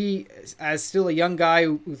 or if he, as still a young guy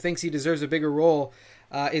who thinks he deserves a bigger role,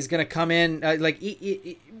 is going to come in,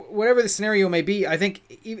 whatever the scenario may be, I think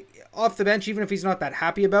off the bench, even if he's not that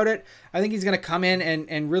happy about it, I think he's going to come in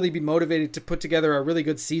and really be motivated to put together a really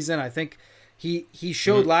good season. I think he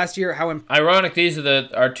showed last year how ironic these are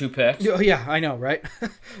our two picks. Yeah, I know, right?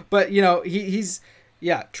 But he's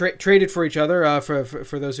traded for each other,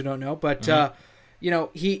 for those who don't know. But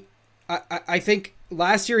I think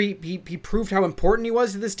last year he proved how important he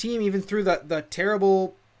was to this team, even through the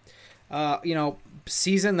terrible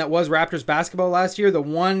season that was Raptors basketball last year.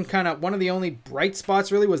 One of the only bright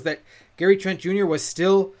spots really was that Gary Trent Jr. was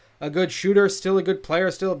still a good shooter, still a good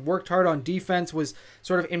player, still worked hard on defense, was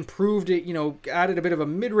sort of improved, added a bit of a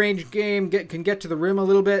mid-range game, can get to the rim a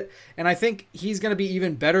little bit. And I think he's going to be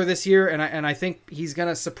even better this year. And I think he's going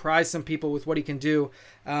to surprise some people with what he can do.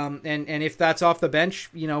 And if that's off the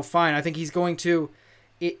bench, fine. I think he's going to,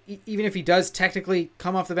 even if he does technically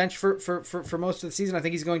come off the bench for most of the season, I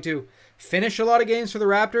think he's going to finish a lot of games for the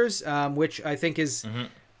Raptors, which I think is,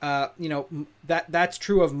 that's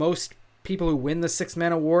true of most people who win the Sixth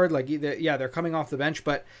Man Award. Like, they're coming off the bench,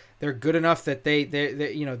 but they're good enough that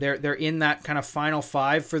they're in that kind of final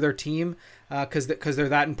five for their team, because they're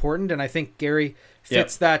that important. And I think Gary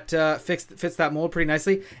fits that mold pretty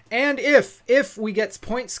nicely. And if we get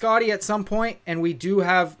Point Scotty at some point, and we do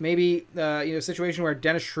have maybe a situation where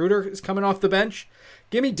Dennis Schroeder is coming off the bench,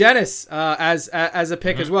 give me Dennis as a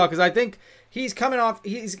pick as well, because I think he's coming off.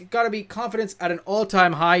 He's got to be confidence at an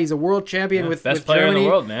all-time high. He's a world champion with best player Germany. in the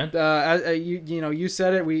world, man. You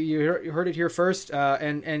said it. You heard it here first.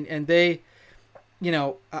 And they,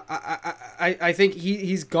 I think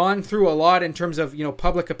he's gone through a lot in terms of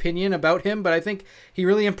public opinion about him. But I think he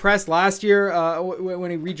really impressed last year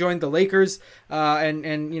when he rejoined the Lakers. And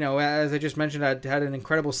as I just mentioned, had an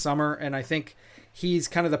incredible summer. And I think he's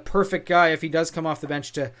kind of the perfect guy if he does come off the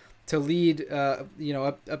bench to lead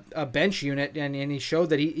a bench unit, and he showed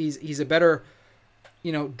that he's a better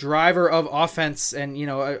driver of offense, and a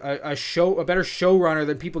better showrunner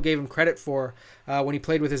than people gave him credit for when he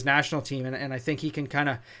played with his national team, and I think he can kind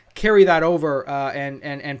of carry that over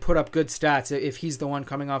and put up good stats if he's the one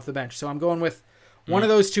coming off the bench. So I'm going with one of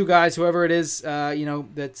those two guys, whoever it is,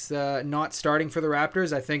 that's not starting for the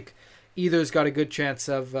Raptors. I think either's got a good chance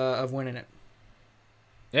of winning it.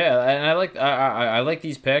 Yeah, and I like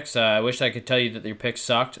these picks. I wish I could tell you that your picks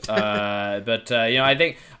sucked, but I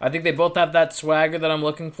think they both have that swagger that I'm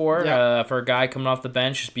looking for. For a guy coming off the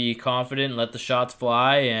bench, just be confident and let the shots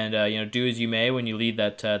fly, and do as you may when you lead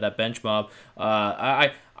that bench mob.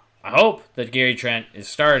 I hope that Gary Trent is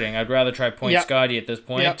starting. I'd rather try Point Scotty at this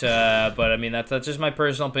point, but I mean that's just my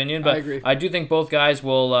personal opinion. But I agree. I do think both guys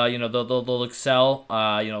will, they'll excel,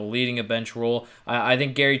 leading a bench role. I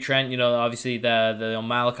think Gary Trent, obviously the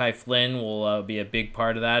Malachi Flynn will be a big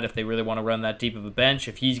part of that if they really want to run that deep of a bench.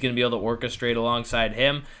 If he's going to be able to orchestrate alongside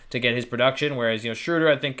him to get his production, whereas Schroeder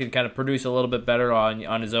I think can kind of produce a little bit better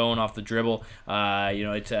on his own off the dribble.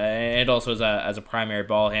 It's and also as a primary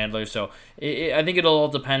ball handler. So I think it'll all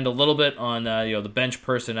depend a little bit on the bench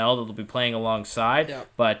personnel that they'll be playing alongside. Yeah.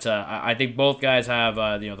 But I think both guys have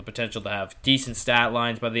the potential to have decent stat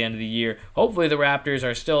lines by the end of the year. Hopefully the Raptors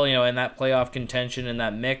are still in that playoff contention in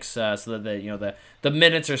that mix, so that the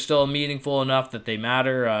minutes are still meaningful enough that they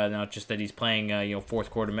matter. Not just that he's playing fourth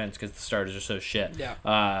quarter minutes because the starters are so shit.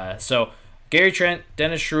 Yeah. So Gary Trent,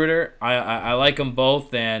 Dennis Schroeder, I like them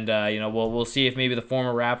both, and we'll see if maybe the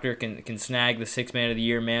former Raptor can snag the Sixth Man of the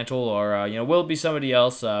Year mantle, or will it be somebody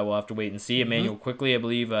else? We'll have to wait and see. Emmanuel Quickly, I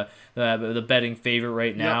believe, the betting favorite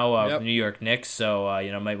right now, the New York Knicks. So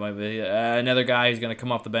might be another guy who's going to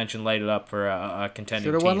come off the bench and light it up for a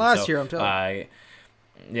contending team. Should have won last year, I'm telling you.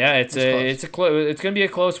 Yeah, it's going to be a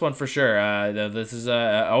close one for sure. This is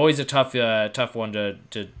always a tough one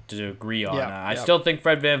to agree on. I still think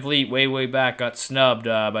Fred VanVleet way back got snubbed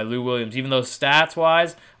by Lou Williams, even though stats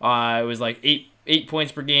wise it was like 8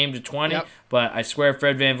 points per game to 20. Yep. But I swear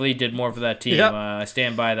Fred VanVleet did more for that team. Yep. I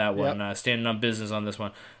stand by that one. Standing on business on this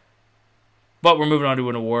one. But we're moving on to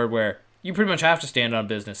an award where you pretty much have to stand on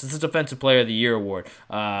business. It's a Defensive Player of the Year award.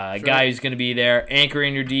 A guy who's going to be there,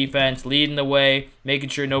 anchoring your defense, leading the way, making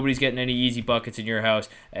sure nobody's getting any easy buckets in your house.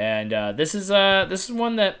 And this is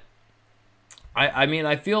one that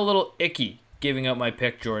I feel a little icky giving up my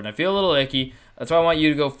pick, Jordan. I feel a little icky. That's why I want you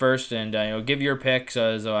to go first and give your pick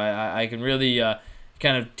so I can really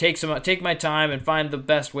kind of take my time and find the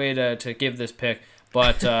best way to give this pick.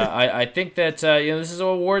 But I think that this is an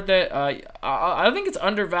award that I think it's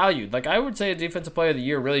undervalued. Like I would say, a defensive player of the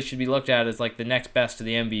year really should be looked at as like the next best to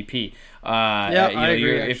the MVP. I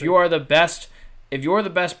agree. If you are the best,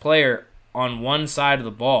 player on one side of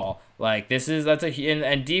the ball, like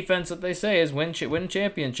and defense that they say is win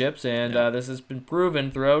championships, and this has been proven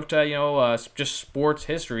throughout just sports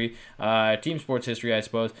history, team sports history, I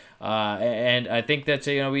suppose. And I think that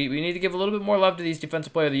we need to give a little bit more love to these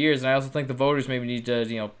defensive player of the years, and I also think the voters maybe need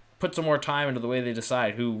to put some more time into the way they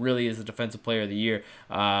decide who really is the defensive player of the year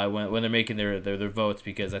when they're making their votes,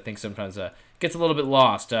 because I think sometimes it gets a little bit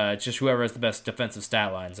lost. It's just whoever has the best defensive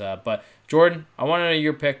stat lines. But Jordan, I want to know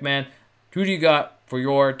your pick, man. Who do you got for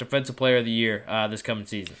your defensive player of the year this coming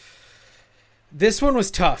season? This one was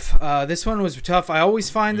tough. I always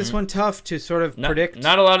find this one tough to sort of predict.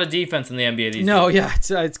 Not a lot of defense in the NBA these days. Yeah,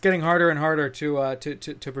 it's getting harder and harder to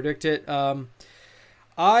predict it.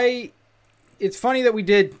 It's funny that we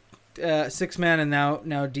did 6-man and now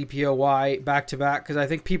DPOY back to back, because I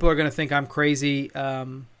think people are going to think I'm crazy. But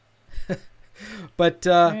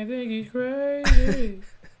I think he's crazy.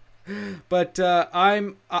 But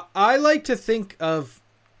I like to think of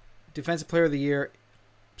defensive player of the year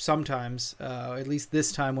sometimes, at least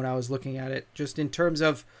this time when I was looking at it, just in terms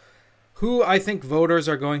of who I think voters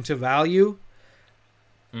are going to value.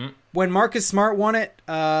 When Marcus Smart won it,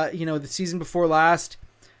 the season before last,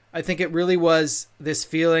 I think it really was this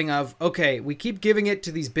feeling of, okay, we keep giving it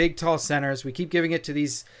to these big, tall centers. We keep giving it to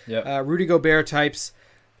these Rudy Gobert types.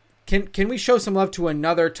 Can we show some love to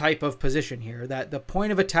another type of position here? That the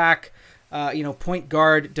point of attack, point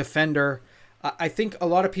guard, defender. I think a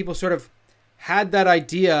lot of people sort of had that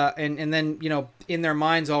idea and then, in their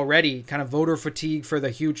minds already kind of voter fatigue for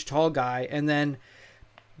the huge tall guy. And then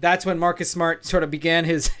that's when Marcus Smart sort of began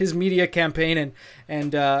his media campaign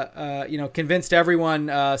and convinced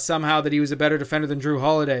everyone somehow that he was a better defender than Drew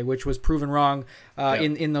Holiday, which was proven wrong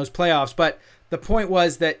in those playoffs. But the point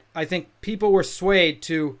was that I think people were swayed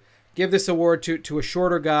to give this award to a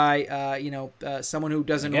shorter guy, someone who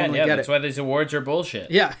doesn't normally get it. That's why these awards are bullshit.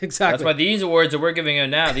 Yeah, exactly. That's why these awards that we're giving out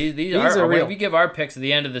now, these are real. We give our picks at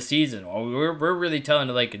the end of the season. We're really telling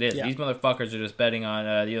it like it is. Yeah. These motherfuckers are just betting on,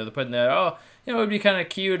 they're putting that, it would be kind of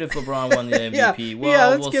cute if LeBron won the MVP.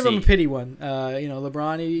 Let's give him a pity one.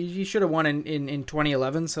 LeBron, he should have won in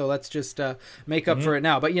 2011, so let's just make up for it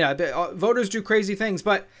now. But voters do crazy things.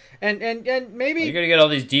 But and maybe you're gonna get all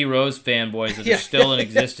these D Rose fanboys that are still in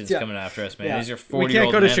existence coming after us, man. Yeah. These are 40-year-old We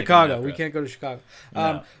can't go to Chicago. We can't go to Chicago.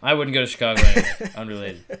 No, I wouldn't go to Chicago anyway.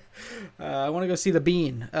 Unrelated. I want to go see the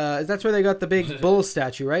Bean. That's where they got the big bull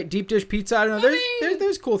statue, right? Deep dish pizza. I don't know.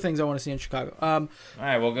 There's cool things I want to see in Chicago. All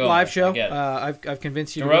right, we'll go. Live show. I've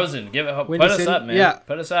convinced you. DeRozan, put us up, man. Yeah.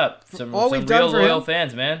 Put us up. Some real loyal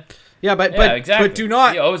fans, man. Yeah, but exactly. But do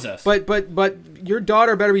not. He owes us. But your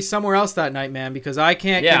daughter better be somewhere else that night, man, because I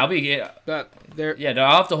can't. Yeah, I'll be. There. Yeah,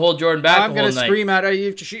 I'll have to hold Jordan back. I'm gonna scream at her.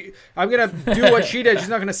 I'm gonna do what she did. She's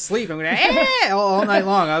not gonna sleep. I'm gonna all night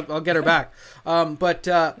long. I'll get her back.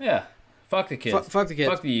 Yeah. Fuck the kids. Fuck the kids.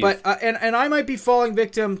 Fuck the youth. But and I might be falling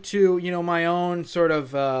victim to my own sort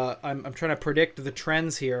of. I'm trying to predict the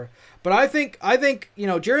trends here. But I think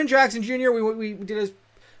Jaren Jackson Jr. We did a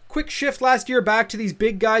quick shift last year back to these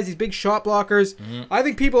big guys, these big shot blockers. Mm-hmm. I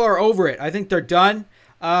think people are over it. I think they're done.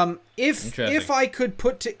 If I could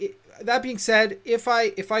that being said, if I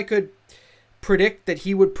could predict that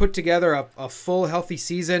he would put together a full healthy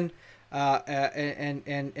season,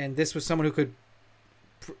 and this was someone who could,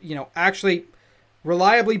 actually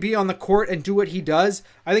reliably be on the court and do what he does,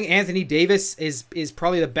 I think Anthony Davis is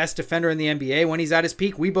probably the best defender in the NBA when he's at his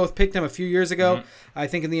peak. We both picked him a few years ago, I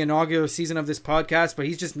think in the inaugural season of this podcast, but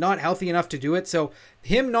he's just not healthy enough to do it. So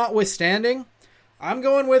him notwithstanding, I'm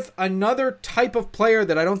going with another type of player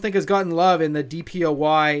that I don't think has gotten love in the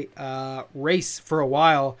DPOY race for a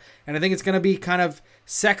while. And I think it's going to be kind of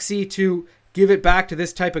sexy to give it back to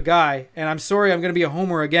this type of guy. And I'm sorry, I'm going to be a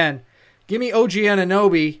homer again. Give me OG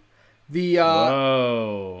Anunoby, the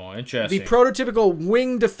interesting, the prototypical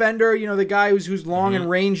wing defender. The guy who's long and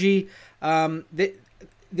rangy.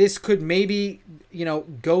 This could maybe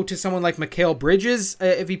go to someone like Mikal Bridges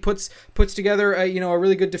if he puts together a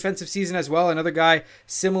really good defensive season as well. Another guy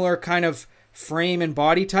similar kind of frame and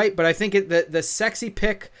body type. But I think the sexy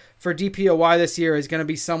pick for DPOY this year is going to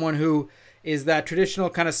be someone who is that traditional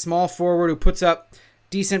kind of small forward who puts up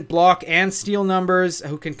decent block and steal numbers,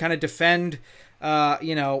 who can kind of defend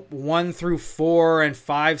 1 through 4 and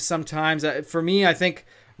 5 sometimes. For me, I think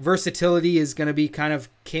versatility is going to be kind of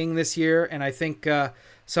king this year, and I think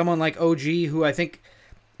someone like OG, who I think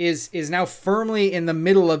is now firmly in the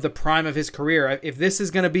middle of the prime of his career. If this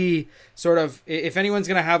is going to be sort of, if anyone's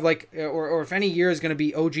going to have like, or if any year is going to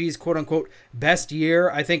be OG's quote unquote best year,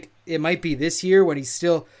 I think it might be this year when he's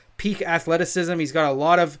still peak athleticism. He's got a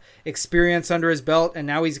lot of experience under his belt, and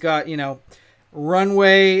now he's got,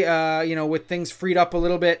 runway, with things freed up a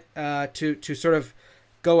little bit to sort of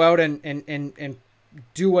go out and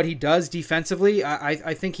do what he does defensively.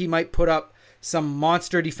 I think he might put up some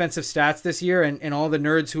monster defensive stats this year, and all the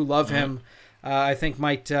nerds who love him, I think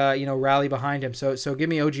might rally behind him. So give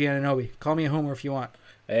me OG Anunoby. Call me a homer if you want.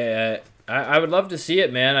 I would love to see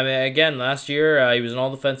it, man. I mean, again, last year he was an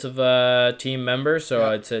all-defensive team member,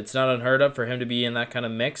 so it's not unheard of for him to be in that kind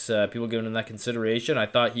of mix. People giving him that consideration. I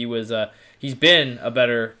thought he was he's been a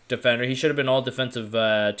better defender. He should have been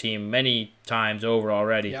all-defensive team many times over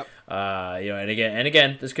already. Yep. And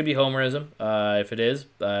again, this could be homerism. If it is,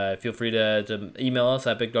 feel free to email us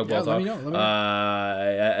at BigDogBallTalk. Let me know.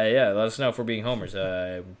 Let us know if we're being homers.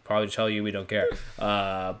 Probably tell you we don't care.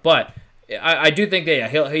 But I do think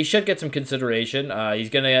that he should get some consideration. He's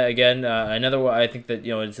gonna another one. I think that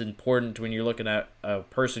it's important when you're looking at a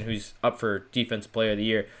person who's up for Defensive Player of the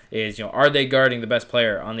Year is are they guarding the best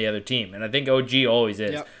player on the other team? And I think OG always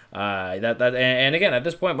is. Yep. And again, at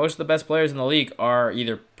this point, most of the best players in the league are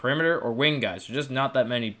either perimeter or wing guys. There's just not that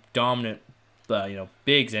many dominant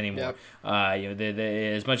bigs anymore. Yep.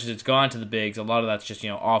 As much as it's gone to the bigs, a lot of that's just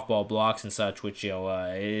off-ball blocks and such, which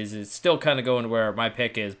is still kind of going to where my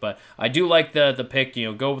pick is. But I do like the pick.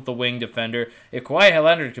 Go with the wing defender. If Kawhi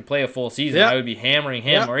Leonard could play a full season, I would be hammering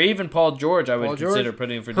him, or even Paul George. I would consider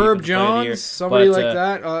putting for Herb Defensive Player of the Year. Jones, somebody like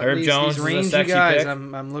that. Herb Jones these is a rangy sexy guys. pick.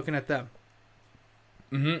 I'm looking at them.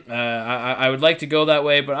 I would like to go that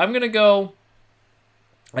way, but I'm gonna go.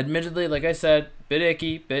 Admittedly, like I said, bit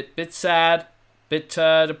icky, bit sad. Bit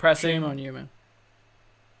depressing. Shame on you, man.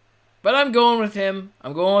 But I'm going with him.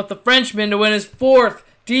 I'm going with the Frenchman to win his 4th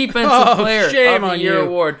Defensive Player of the Year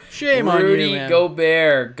award. Shame on you, man.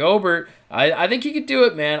 Gobert. I think he could do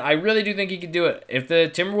it, man. I really do think he could do it. If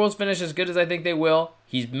the Timberwolves finish as good as I think they will,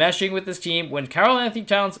 he's meshing with this team. When Karl Anthony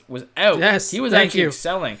Towns was out, he was actually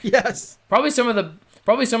excelling. Yes. Probably some of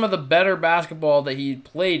the better basketball that he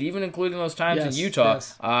played, even including those times in Utah.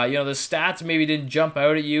 Yes. The stats maybe didn't jump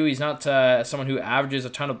out at you. He's not someone who averages a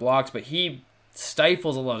ton of blocks, but he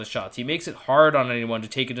stifles a lot of shots. He makes it hard on anyone to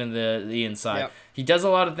take it in the inside. Yep. He does a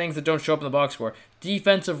lot of things that don't show up in the box score.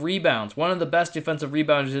 Defensive rebounds. One of the best defensive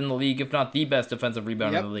rebounders in the league, if not the best defensive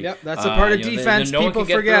rebounder in the league. Yep, that's a part of defense. People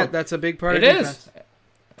forget. That's a big part of defense.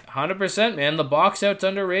 100%, man. The box out's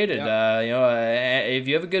underrated. Yep. If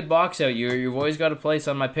you have a good box out, you've always got a place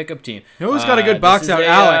on my pickup team. You know who's got a good box out?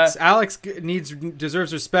 Alex. Alex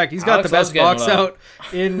deserves respect. He's got the best box out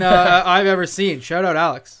I've ever seen. Shout out,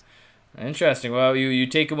 Alex. Interesting. Well, you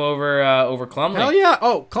take him over Klumley. Hell yeah!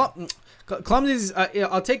 Oh, Klumley's.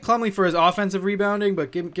 I'll take Klumley for his offensive rebounding,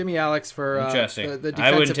 but give me Alex for interesting. The defensive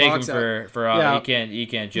I wouldn't take him for he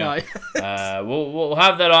can't jump. No. We'll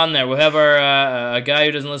have that on there. We'll have our a guy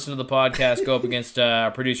who doesn't listen to the podcast go up against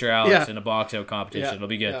our producer Alex in a box out competition. Yeah. It'll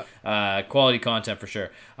be good. Yeah. Quality content for sure.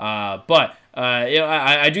 But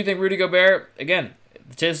I do think Rudy Gobert again.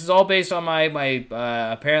 This is all based on my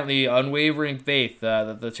apparently unwavering faith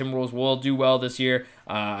that the Timberwolves will do well this year.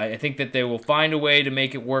 I think that they will find a way to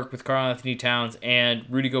make it work with Karl Anthony Towns and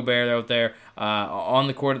Rudy Gobert out there on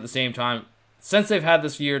the court at the same time. Since they've had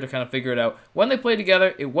this year to kind of figure it out, when they played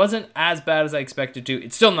together, it wasn't as bad as I expected to.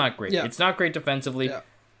 It's still not great. Yeah. It's not great defensively,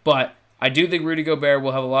 but I do think Rudy Gobert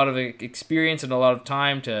will have a lot of experience and a lot of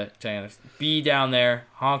time to be down there,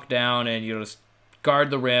 honk down, and just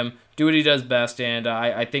guard the rim, do what he does best, and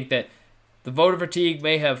I think that the voter fatigue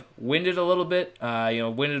may have winded a little bit,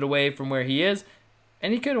 winded away from where he is,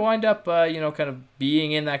 and he could wind up, kind of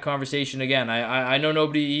being in that conversation again. I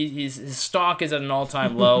know his stock is at an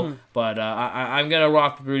all-time low, but I'm going to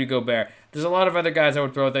rock with Rudy Gobert. There's a lot of other guys I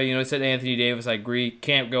would throw out there. I said Anthony Davis. I agree.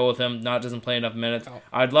 Can't go with him. Doesn't play enough minutes. Oh.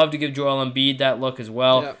 I'd love to give Joel Embiid that look as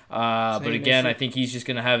well. Yep. But again, issue. I think he's just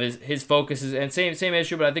going to have his focus and same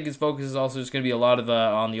issue. But I think his focus is also just going to be a lot of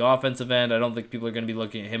on the offensive end. I don't think people are going to be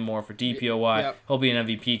looking at him more for DPOY. Yep. He'll be an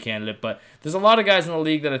MVP candidate. But there's a lot of guys in the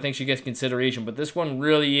league that I think should get consideration. But this one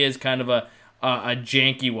really is kind of a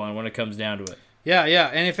janky one when it comes down to it. Yeah,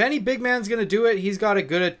 and if any big man's gonna do it, he's got a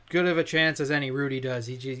good of a chance as any Rudy does.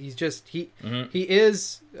 He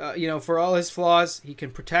is, for all his flaws, he can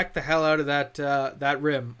protect the hell out of that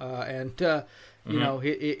rim, you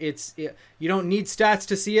don't need stats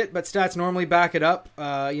to see it, but stats normally back it up,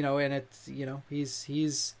 and it's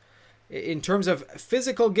he's in terms of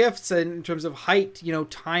physical gifts and in terms of height,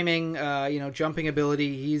 timing, jumping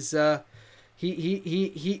ability,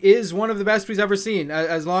 he is one of the best we've ever seen.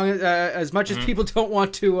 As long as much as people don't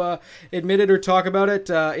want to admit it or talk about it,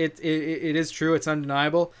 it is true. It's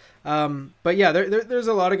undeniable. But yeah, there's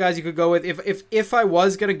a lot of guys you could go with. If I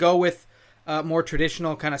was gonna go with more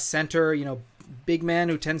traditional kind of center, big man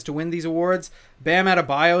who tends to win these awards, Bam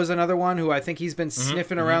Adebayo is another one who I think he's been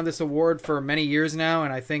sniffing around this award for many years now,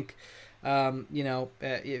 and I think.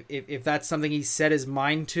 If that's something he set his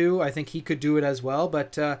mind to, I think he could do it as well.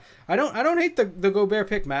 But I don't hate the Gobert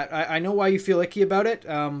pick, Matt. I know why you feel icky about it,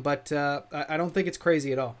 but I don't think it's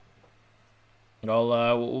crazy at all.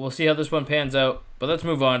 Well, we'll see how this one pans out. But let's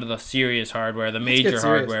move on to the serious hardware, the major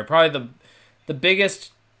hardware, probably the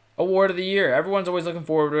biggest award of the year. Everyone's always looking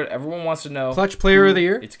forward to it. Everyone wants to know. Clutch Player of the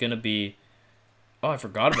Year? It's going to be... Oh, I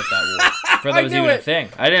forgot about that award. That was even a thing.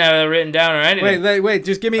 I didn't have it written down or anything. Wait.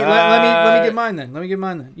 Just give me. Let me get mine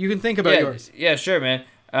then. You can think about yours. Yeah, sure, man.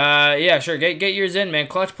 Sure. Get yours in, man.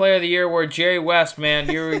 Clutch Player of the Year award, Jerry West,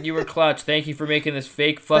 man. You were clutch. Thank you for making this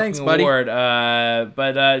fake fucking award.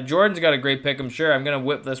 But Jordan's got a great pick. I'm sure. I'm gonna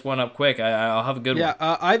whip this one up quick. I'll have a good one.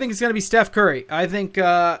 Yeah. I think it's gonna be Steph Curry. I think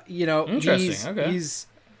interesting. He's.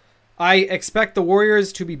 I expect the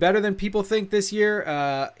Warriors to be better than people think this year.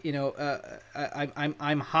 I'm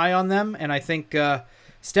high on them, and I think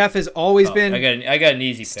Steph has always been. I got an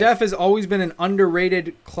easy pick. Steph has always been an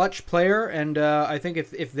underrated clutch player, and I think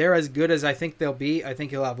if they're as good as I think they'll be, I think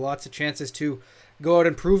he'll have lots of chances to go out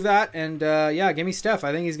and prove that. And give me Steph.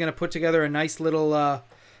 I think he's going to put together a nice little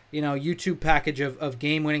YouTube package of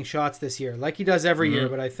game-winning shots this year, like he does every year.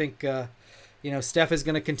 But I think. Steph is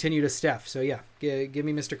going to continue to Steph. So, yeah, give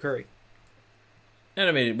me Mr. Curry. And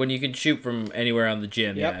I mean, when you can shoot from anywhere on the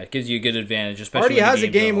gym, it gives you a good advantage. Especially already has a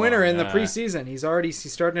game winner in the preseason. He's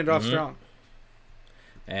starting it off strong.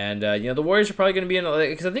 And, the Warriors are probably going to be in,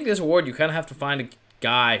 because I think this award, you kind of have to find a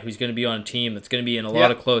guy who's going to be on a team that's going to be in a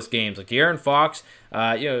lot of close games. Like De'Aaron Fox,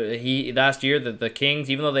 he last year, the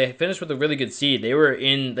Kings, even though they finished with a really good seed, they were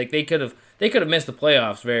in, like, they could have missed the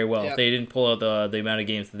playoffs very well if they didn't pull out the amount of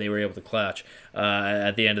games that they were able to clutch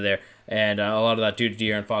at the end of there. And a lot of that due to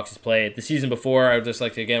De'Aaron Fox's play. The season before, I would just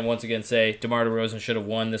like to once again say DeMar DeRozan should have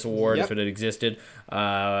won this award if it had existed.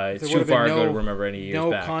 It's too far ago to remember any years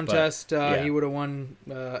back. No contest. He would have won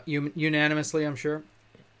unanimously, I'm sure.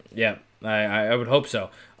 Yeah, I would hope so.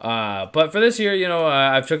 But for this year,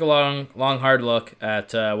 I've took a long, hard look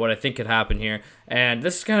at what I think could happen here. And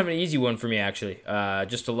this is kind of an easy one for me, actually,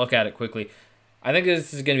 just to look at it quickly. I think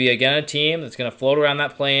this is going to be, again, a team that's going to float around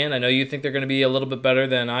that play-in. I know you think they're going to be a little bit better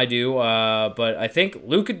than I do, but I think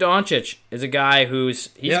Luka Doncic is a guy he's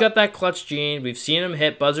got that clutch gene. We've seen him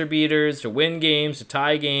hit buzzer beaters to win games, to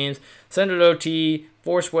tie games, send it OT,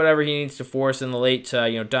 force whatever he needs to force in the late,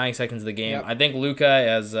 dying seconds of the game. Yep. I think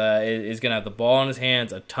Luka is going to have the ball in his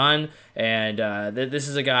hands a ton, and this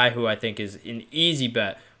is a guy who I think is an easy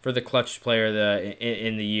bet for the clutch player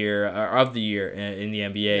in the year of the year in the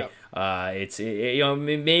NBA. Yep.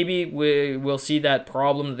 Maybe we'll see that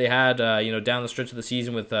problem that they had down the stretch of the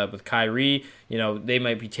season with Kyrie. They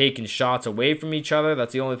might be taking shots away from each other.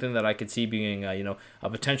 That's the only thing that I could see being a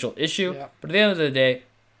potential issue. Yeah. But at the end of the day,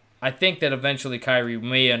 I think that eventually Kyrie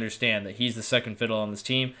may understand that he's the second fiddle on this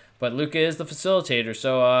team, but Luka is the facilitator.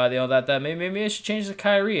 So that maybe I should change to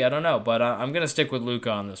Kyrie. I don't know, but I'm gonna stick with Luka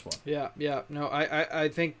on this one. Yeah. No, I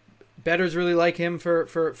think bettors really like him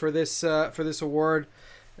for this award.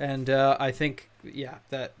 And I think,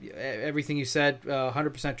 that everything you said,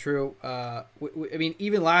 100% true. I mean,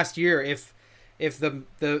 even last year, if the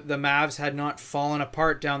Mavs had not fallen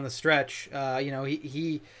apart down the stretch,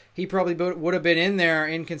 he probably would have been in there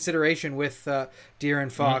in consideration with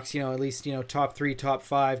De'Aaron Fox. At least top 3, top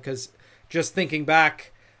 5. Because just thinking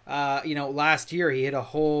back, last year he hit a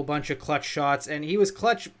whole bunch of clutch shots, and he was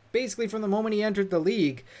clutch basically from the moment he entered the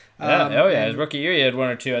league. His rookie year he had one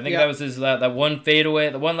or two. I think that was his that one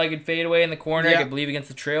fadeaway, the one-legged fadeaway in the corner. I believe against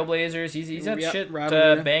the Trailblazers. He's had shit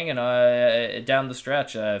banging down the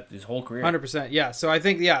stretch his whole career. 100%. Yeah. So I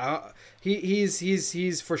think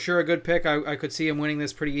he's for sure a good pick. I could see him winning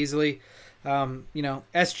this pretty easily.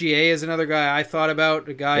 SGA is another guy I thought about.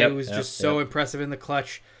 A guy who was just so impressive in the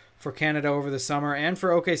clutch for Canada over the summer and for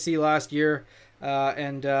OKC last year.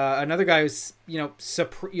 And another guy who's,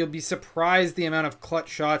 you'll be surprised the amount of clutch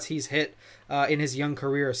shots he's hit in his young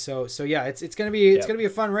career. So yeah, it's gonna be a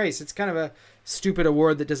fun race. It's kind of a stupid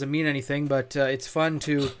award that doesn't mean anything, but it's fun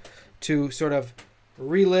to sort of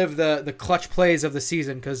relive the clutch plays of the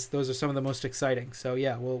season because those are some of the most exciting. So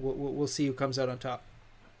yeah, we'll see who comes out on top.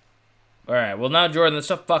 All right. Well, now, Jordan, let's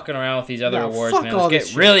stop fucking around with these other awards, man. All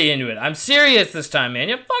Let's get really into it. I'm serious this time, man.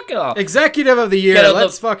 You fuck it off. Executive of the year.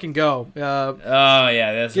 Let's fucking go. Oh,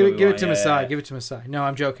 yeah. That's give it to Masai. Give it to Masai. No,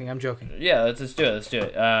 I'm joking. Yeah, let's do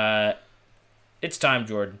it. It's time,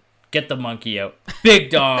 Jordan. Get the monkey out. Big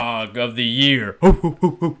dog of the year.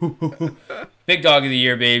 Big dog of the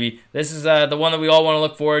year, baby. This is the one that we all want to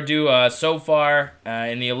look forward to so far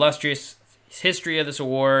in the illustrious history of this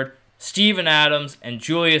award. Steven Adams and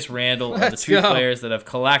Julius Randle are the two players that have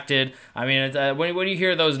collected. I mean, when you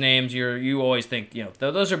hear those names, you always think,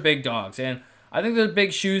 those are big dogs. And I think there's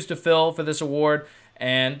big shoes to fill for this award.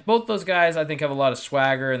 And both those guys, I think, have a lot of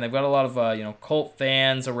swagger, and they've got a lot of cult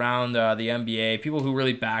fans around the NBA, people who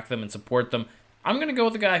really back them and support them. I'm going to go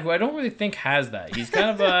with a guy who I don't really think has that. He's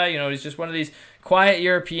kind of, he's just one of these quiet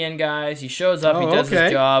European guys. He shows up, he does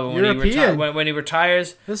his job, and when he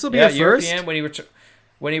retires, this will be a first. European,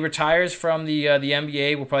 when he retires from the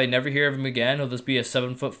NBA, we'll probably never hear of him again. He'll just be a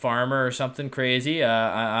 7-foot farmer or something crazy.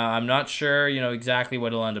 I'm not sure, exactly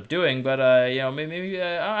what he'll end up doing, but maybe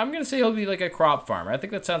I'm gonna say he'll be like a crop farmer. I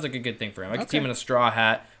think that sounds like a good thing for him. I could see him in a straw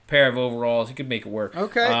hat, pair of overalls. He could make it work.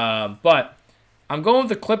 Okay. But I'm going with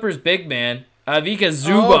the Clippers' big man. Vika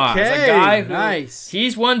Zubac, a guy who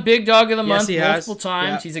he's won Big Dog of the Month multiple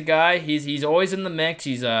times. Yeah. He's a guy. He's always in the mix.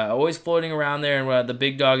 He's always floating around there in the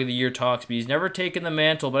Big Dog of the Year talks. But he's never taken the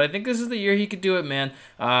mantle. But I think this is the year he could do it, man.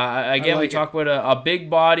 Again, we talk about a big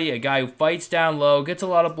body, a guy who fights down low, gets a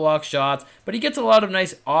lot of block shots, but he gets a lot of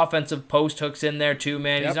nice offensive post hooks in there too,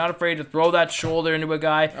 man. Yep. He's not afraid to throw that shoulder into a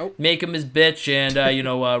guy, make him his bitch, and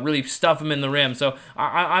really stuff him in the rim. So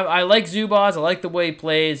I like Zubac. I like the way he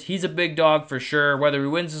plays. He's a big dog for sure. Whether he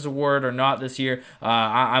wins this award or not this year,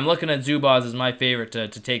 I'm looking at Zubac as my favorite to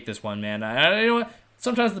take this one, man. You know what?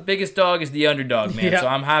 Sometimes the biggest dog is the underdog, man. So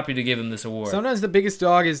I'm happy to give him this award. Sometimes the biggest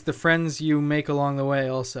dog is the friends you make along the way.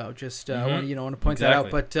 Also, just want to point that out.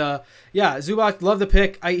 But Zubac, love the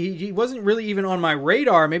pick. He wasn't really even on my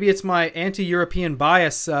radar. Maybe it's my anti-European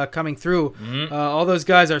bias coming through. All those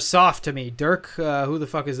guys are soft to me. Dirk, who the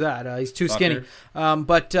fuck is that? He's too skinny.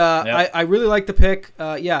 I really like the pick.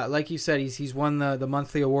 Like you said, he's won the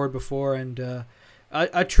monthly award before, and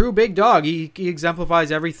a true big dog. He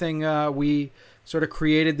exemplifies everything we sort of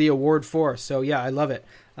created the award for. So I love it.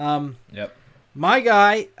 My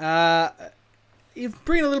guy, he's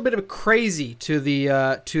bringing a little bit of crazy to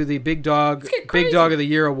the big dog of the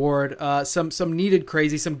year award. Some needed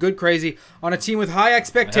crazy, some good crazy on a team with high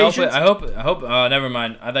expectations. I hope. Never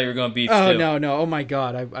mind. I thought you were going beef. Oh no! Oh my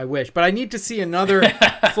god! I wish, but I need to see another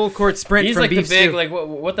full court sprint. He's from like beef the big stew. like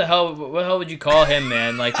what the hell? What the hell would you call him,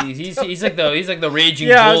 man? Like he's like the raging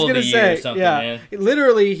bull of the year or something, man.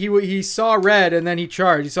 Literally, he saw red and then he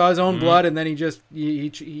charged. He saw his own blood and then he just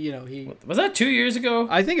he was that 2 years ago?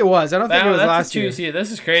 I think it was. I don't think it was last year. See,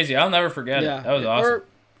 this is crazy. I'll never forget it. That was awesome.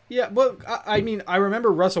 I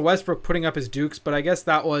remember Russell Westbrook putting up his dukes, but I guess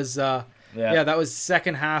that was that was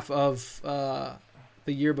second half of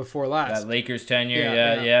the year before last. That Lakers tenure,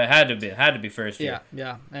 it had to be first year.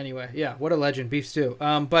 Yeah. Anyway, what a legend, beef stew.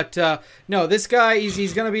 No, this guy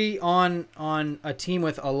he's gonna be on a team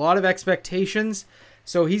with a lot of expectations.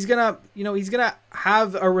 So he's gonna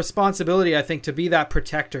have a responsibility, I think, to be that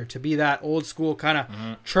protector, to be that old school kind of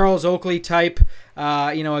Charles Oakley type,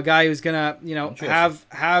 a guy who's gonna,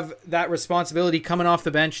 have that responsibility coming off the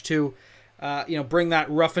bench to, bring that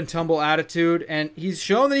rough and tumble attitude. And he's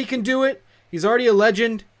shown that he can do it. He's already a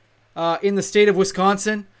legend in the state of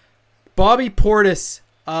Wisconsin. Bobby Portis,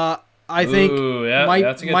 I think,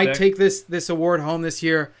 might take this award home this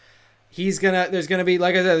year. There's gonna be,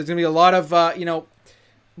 like I said, there's gonna be a lot of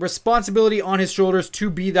responsibility on his shoulders to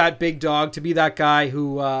be that big dog, to be that guy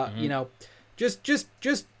who just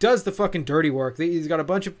does the fucking dirty work. He's got a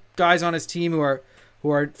bunch of guys on his team who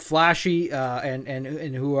are flashy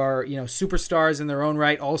and who are superstars in their own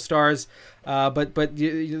right, all stars. But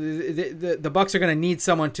the Bucks are going to need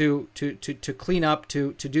someone to clean up,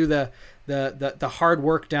 to do the hard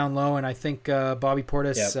work down low, and I think Bobby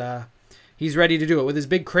Portis he's ready to do it with his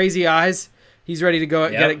big crazy eyes. He's ready to go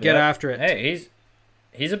get after it. Hey,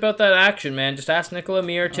 he's about that action, man. Just ask Nikola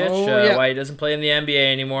Mirotic why he doesn't play in the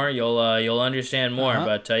NBA anymore. You'll understand more.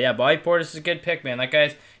 But Bobby Portis is a good pick, man.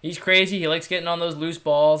 That he's crazy. He likes getting on those loose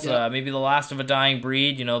balls. Maybe the last of a dying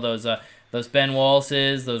breed. Those Ben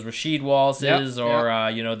Wallaces, those Rasheed Wallaces, or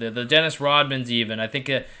the Dennis Rodmans even. I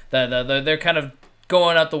think they're kind of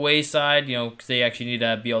going out the wayside, because they actually need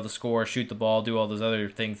to be able to score, shoot the ball, do all those other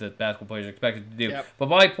things that basketball players are expected to do. Yep. But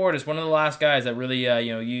Bobby Portis, one of the last guys that really,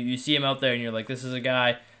 you see him out there and you're like, this is a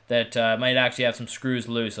guy that might actually have some screws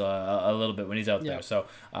loose a little bit when he's out there. So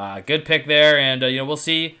good pick there, and we'll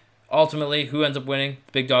see. ultimately, who ends up winning?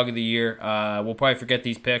 Big Dog of the Year. We'll probably forget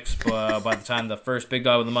these picks by the time the first Big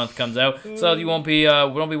Dog of the Month comes out. So you won't be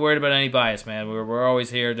worried about any bias, man. We're always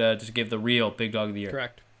here to just give the real Big Dog of the Year.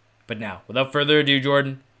 Correct. But now, without further ado,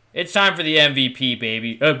 Jordan, it's time for the MVP,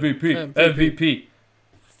 baby. MVP.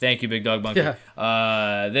 Thank you, Big Dog Monkey.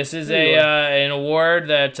 Yeah. This is an award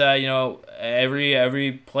that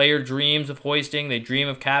every player dreams of hoisting. They dream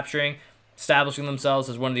of capturing, establishing themselves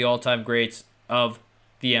as one of the all-time greats of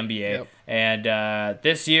the NBA. Yep. And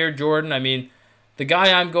this year, Jordan, I mean, the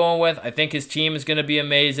guy I'm going with, I think his team is going to be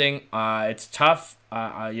amazing. It's tough,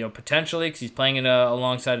 potentially, because he's playing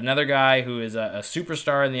alongside another guy who is a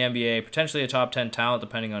superstar in the NBA, potentially a top 10 talent,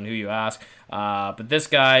 depending on who you ask. But this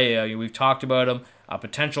guy, we've talked about him, a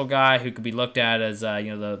potential guy who could be looked at as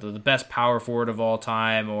the best power forward of all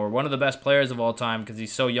time, or one of the best players of all time, because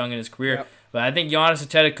he's so young in his career. Yep. But I think Giannis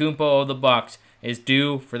Antetokounmpo of the Bucks is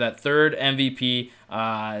due for that third MVP,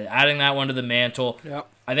 adding that one to the mantle. Yep.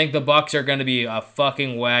 I think the Bucks are going to be a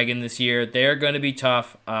fucking wagon this year. They're going to be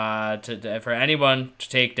tough for anyone to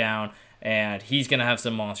take down, and he's going to have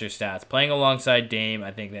some monster stats. Playing alongside Dame,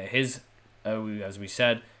 I think that his, as we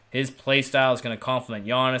said, his play style is going to complement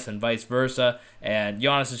Giannis and vice versa, and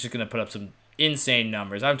Giannis is just going to put up some insane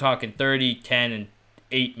numbers. I'm talking 30, 10, and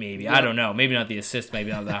 8 maybe. Yeah. I don't know. Maybe not the assists,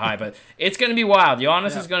 maybe not that high, but it's going to be wild.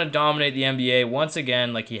 Giannis is going to dominate the NBA once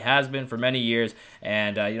again like he has been for many years,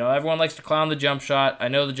 and everyone likes to clown the jump shot. I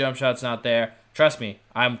know the jump shot's not there. Trust me,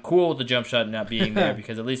 I'm cool with the jump shot not being there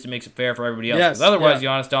because at least it makes it fair for everybody else. Yes, otherwise,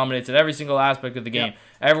 Giannis dominates at every single aspect of the game.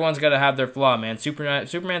 Everyone's got to have their flaw, man.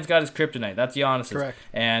 Superman's got his kryptonite. That's Giannis's. Correct.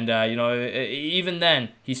 And, even then,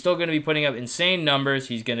 he's still going to be putting up insane numbers.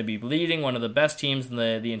 He's going to be leading one of the best teams in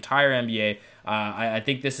the entire NBA. I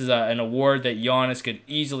think this is an award that Giannis could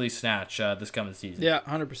easily snatch this coming season. Yeah,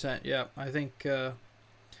 100%. Yeah, I think, it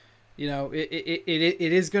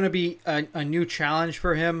is going to be a new challenge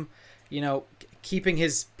for him. Keeping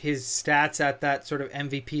his stats at that sort of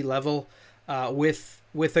MVP level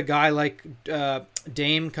with a guy like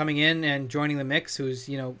Dame coming in and joining the mix, who's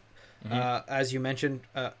as you mentioned,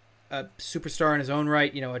 a superstar in his own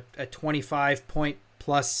right. A 25-point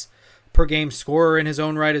plus per game scorer in his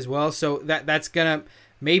own right as well. So that's gonna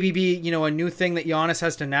maybe be a new thing that Giannis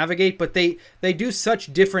has to navigate. But they do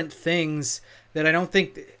such different things that I don't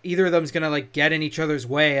think either of them is going to get in each other's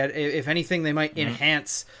way. If anything, they might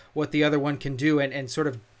enhance what the other one can do and sort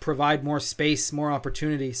of provide more space, more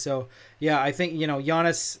opportunity. So, yeah, I think,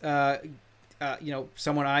 Giannis,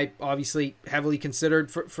 someone I obviously heavily considered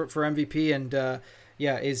for MVP and,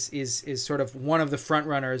 is sort of one of the front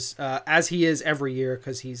runners, as he is every year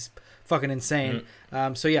because he's fucking insane. I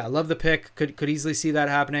love the pick. Could easily see that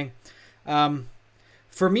happening.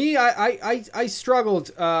 For me, I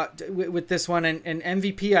struggled with this one, and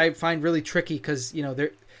MVP I find really tricky because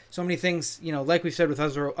there so many things, like we've said with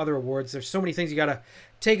other awards, there's so many things you got to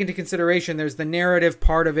take into consideration. There's the narrative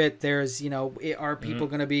part of it. There's are people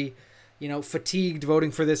going to be fatigued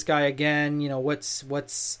voting for this guy again? What's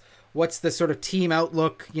the sort of team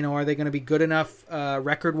outlook? Are they going to be good enough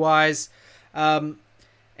record wise? And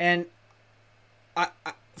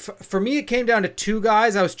for me, it came down to two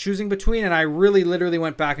guys I was choosing between, and I really literally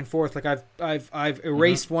went back and forth. Like I've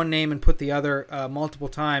erased one name and put the other multiple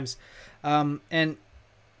times. And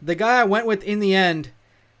the guy I went with in the end,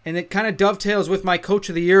 and it kind of dovetails with my Coach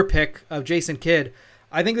of the Year pick of Jason Kidd.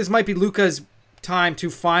 I think this might be Luka's time to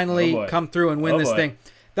finally come through and win this thing.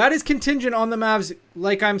 That is contingent on the Mavs,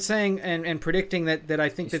 like I'm saying and predicting that I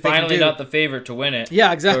think that they can do. Finally not the favorite to win it.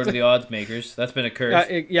 Yeah, exactly. Go to the odds makers. That's been a curse.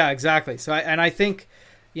 Yeah, exactly. So I think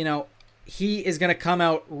he is going to come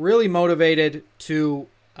out really motivated to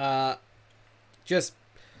just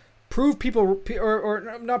prove people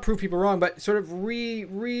or not prove people wrong, but sort of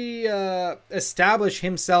establish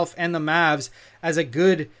himself and the Mavs as a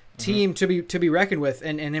good team to be reckoned with,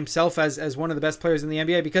 and himself as one of the best players in the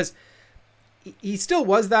NBA, because he still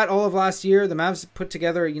was that all of last year. The Mavs put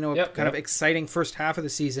together kind of exciting first half of the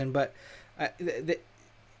season, but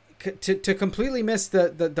to completely miss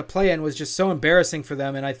the play-in was just so embarrassing for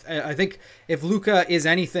them. And I think if Luka is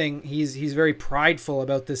anything, he's very prideful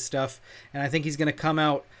about this stuff, and I think he's going to come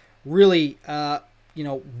out really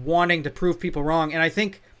wanting to prove people wrong. And I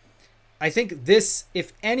think this,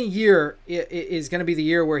 if any year, is going to be the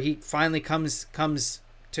year where he finally comes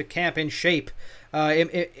to camp in shape.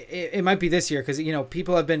 It might be this year because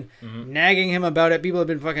people have been nagging him about it. People have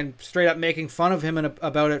been fucking straight up making fun of him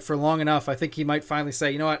about it for long enough. I think he might finally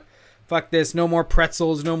say, you know what, fuck this, no more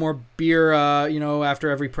pretzels, no more beer.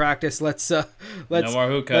 After every practice, let's no more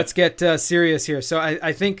hookah. Let's get serious here. So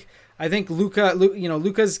I think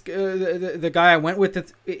Luka's the guy I went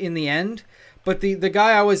with in the end, but the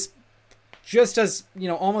guy I was just as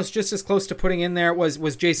almost just as close to putting in there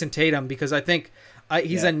was Jason Tatum, because I think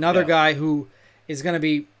he's another guy who is going to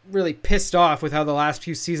be really pissed off with how the last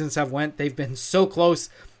few seasons have went. They've been so close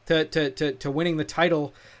to winning the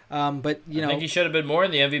title. But I think he should have been more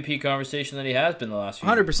in the MVP conversation than he has been the last few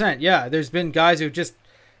 100%. Yeah, there's been guys who just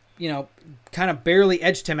kind of barely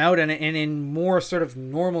edged him out, and in more sort of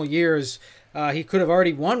normal years, he could have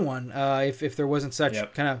already won one if there wasn't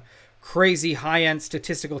such kind of crazy high-end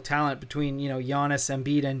statistical talent between Giannis,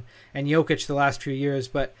 Embiid, and Jokic the last few years.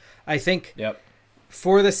 But I think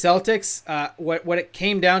for the Celtics, what it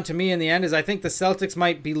came down to me in the end is I think the Celtics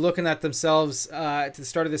might be looking at themselves at the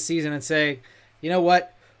start of the season and say, you know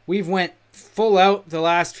what, we've went full out the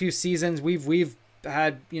last few seasons. We've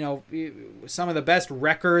had some of the best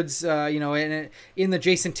records. In the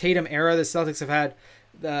Jason Tatum era, the Celtics have had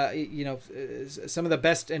some of the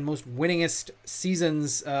best and most winningest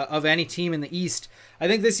seasons of any team in the East. I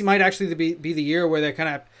think this might actually be the year where they kind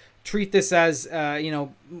of treat this as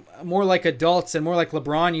more like adults and more like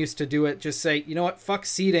LeBron used to do it. Just say, you know what, fuck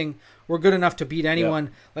seeding. We're good enough to beat anyone.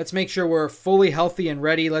 Yep. Let's make sure we're fully healthy and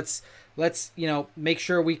ready. Let's make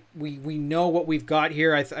sure we know what we've got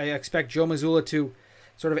here. I expect Joe Mazzulla to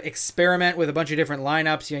sort of experiment with a bunch of different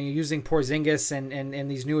lineups, using Porzingis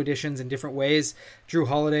and these new additions in different ways. Drew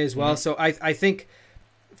Holiday as well. Mm-hmm. So I think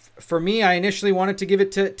for me, I initially wanted to give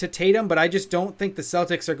it to Tatum, but I just don't think the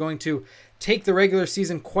Celtics are going to take the regular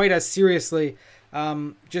season quite as seriously,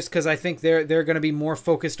 just because I think they're going to be more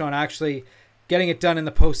focused on actually getting it done in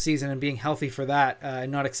the postseason and being healthy for that,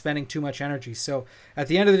 and not expending too much energy. So at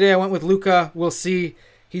the end of the day, I went with Luka. We'll see.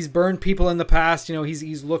 He's burned people in the past.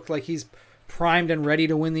 He's looked like he's primed and ready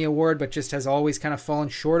to win the award, but just has always kind of fallen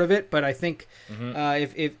short of it. But I think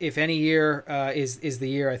if any year is the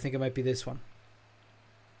year, I think it might be this one.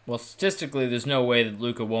 Well, statistically, there's no way that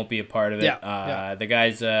Luka won't be a part of it. The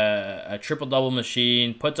guy's a triple-double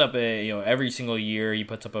machine. Puts up every single year he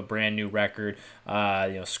puts up a brand new record.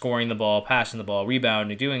 Scoring the ball, passing the ball,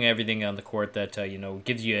 rebounding, doing everything on the court that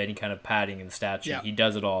gives you any kind of padding in the stat sheet. Yeah. He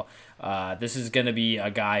does it all. This is going to be a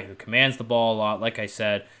guy who commands the ball a lot. Like I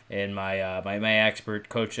said in my my expert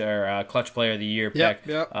coach or clutch player of the year pick.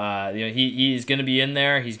 He's going to be in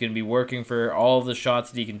there. He's going to be working for all of the shots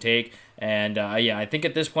that he can take. And I think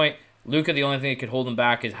at this point, Luka, the only thing that could hold him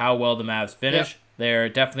back is how well the Mavs finish. Yep. They're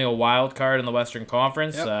definitely a wild card in the Western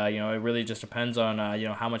Conference. Yep. It really just depends on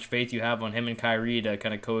how much faith you have on him and Kyrie to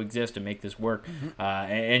kind of coexist and make this work. Mm-hmm.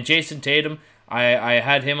 And Jason Tatum, I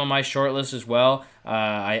had him on my short list as well.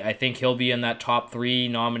 I think he'll be in that top 3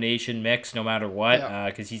 nomination mix no matter what,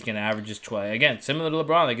 because he's going to average just 12. Again, similar to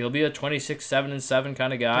LeBron, like he'll be a 26, 7, and 7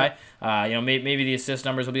 kind of guy. Maybe the assist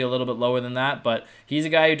numbers will be a little bit lower than that, but he's a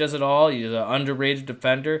guy who does it all. He's an underrated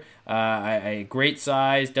defender, great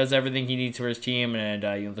size, does everything he needs for his team, and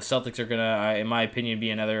the Celtics are going to, in my opinion, be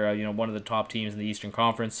another one of the top teams in the Eastern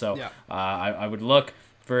Conference. So I would look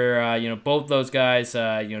for both those guys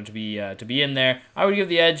to be in there. I would give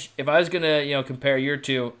the edge if I was gonna compare your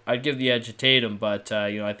two. I'd give the edge to Tatum, but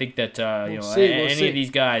I think that any of these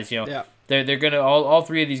guys they're gonna all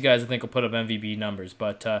 3 of these guys I think will put up MVP numbers.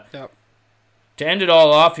 But to end it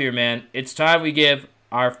all off here, man, it's time we give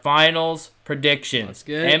our finals predictions.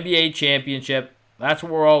 NBA championship. That's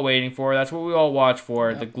what we're all waiting for. That's what we all watch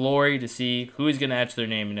for. The glory to see who is gonna etch their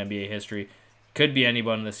name in NBA history. Could be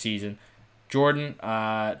anyone this season. Jordan,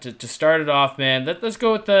 to start it off, man, let's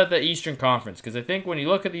go with the Eastern Conference, because I think when you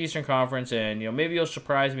look at the Eastern Conference, and maybe you'll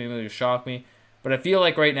surprise me, maybe you'll shock me, but I feel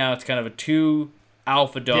like right now it's kind of a 2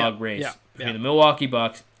 alpha dog race between the Milwaukee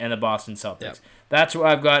Bucks and the Boston Celtics. That's what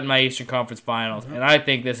I've got in my Eastern Conference Finals, and I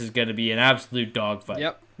think this is going to be an absolute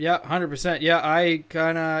dogfight. 100%. Yeah, I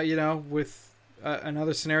kind of, with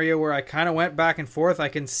another scenario where I kind of went back and forth, I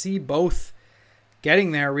can see both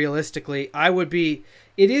getting there realistically.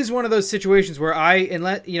 It is one of those situations where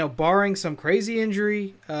barring some crazy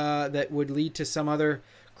injury that would lead to some other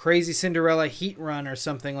crazy Cinderella Heat run or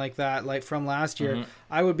something like that, like from last year,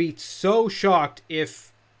 I would be so shocked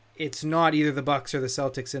if it's not either the Bucks or the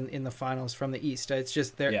Celtics in the finals from the East. It's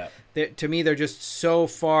just to me, they're just so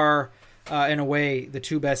far and away the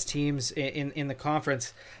 2 best teams in the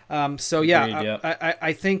conference. I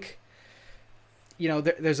think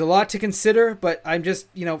there's a lot to consider, but I'm just,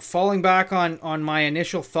 falling back on my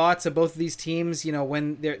initial thoughts of both of these teams,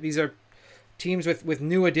 when these are teams with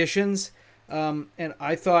new additions. And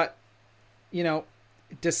I thought,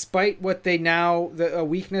 despite what they now, a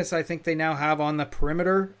weakness I think they now have on the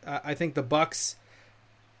perimeter, I think the Bucks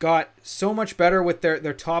got so much better with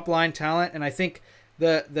their top line talent. And I think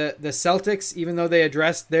the Celtics, even though they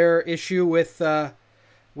addressed their issue with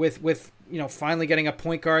finally getting a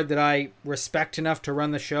point guard that I respect enough to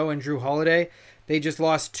run the show in Drew Holiday. They just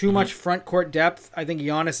lost too much front court depth. I think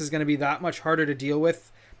Giannis is going to be that much harder to deal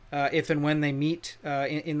with if and when they meet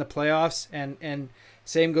in the playoffs. And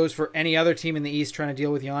same goes for any other team in the East trying to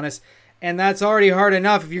deal with Giannis. And that's already hard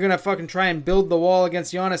enough if you're going to fucking try and build the wall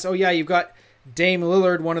against Giannis. Oh, yeah, you've got Dame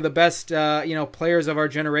Lillard, one of the best players of our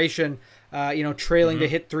generation, trailing to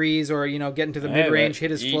hit threes or, get into the mid-range,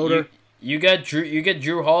 hit his floater. You get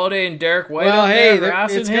Drew Holiday and Derek White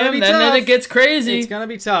it's him, be then it gets crazy. It's going to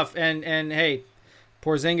be tough. And hey,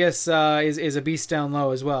 Porzingis is a beast down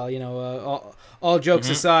low as well. All jokes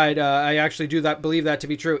aside, I actually believe that to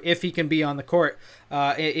be true. If he can be on the court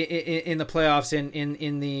in the playoffs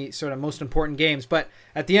in the sort of most important games, but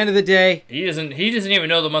at the end of the day, he doesn't even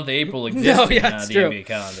know the month of April exists. No, yeah, it's true. NBA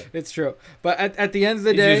calendar. It's true. But at the end of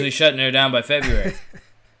the He's day, usually shutting it down by February.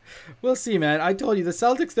 We'll see, man. I told you the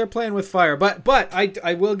Celtics, they're playing with fire, but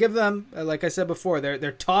I will give them, like I said before,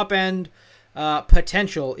 their top end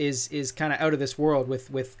potential is kind of out of this world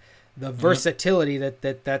with the versatility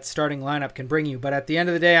that starting lineup can bring you. But at the end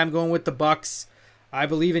of the day, I'm going with the Bucks. I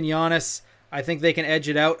believe in Giannis. I think they can edge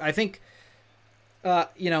it out. I think, I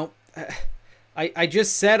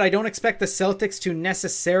just said I don't expect the Celtics to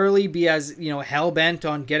necessarily be as hell bent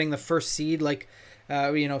on getting the first seed, like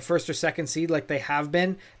first or second seed, like they have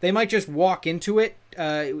been. They might just walk into it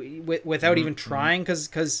without even trying,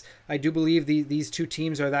 because I do believe these two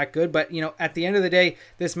teams are that good. But at the end of the day,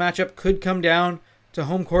 this matchup could come down to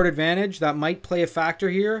home court advantage. That might play a factor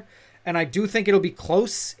here, and I do think it'll be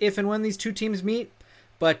close if and when these two teams meet.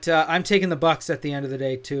 But I'm taking the Bucks at the end of the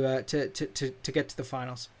day to get to the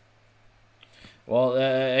finals. Well,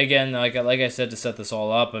 again, like I said, to set this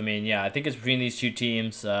all up, I mean, I think it's between these two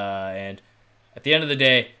teams, and at the end of the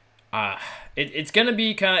day, it's gonna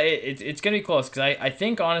be it's gonna be close, because I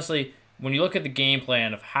think honestly, when you look at the game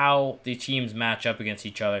plan of how the teams match up against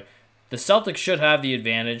each other, the Celtics should have the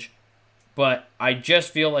advantage. But I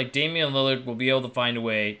just feel like Damian Lillard will be able to find a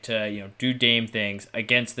way to, do Dame things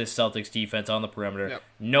against this Celtics defense on the perimeter. Yep.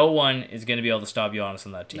 No one is going to be able to stop Giannis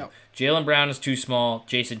on that team. No. Jaylen Brown is too small.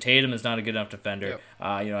 Jason Tatum is not a good enough defender. Yep.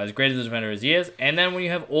 As great as a defender as he is. And then when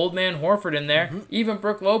you have old man Horford in there, even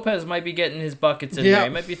Brook Lopez might be getting his buckets in there. He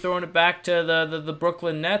might be throwing it back to the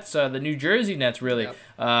Brooklyn Nets, the New Jersey Nets, really.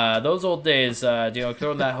 Yep. Those old days,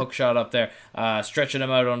 throwing that hook shot up there, stretching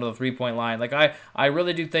them out onto the three-point line. Like I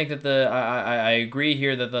really do think that I agree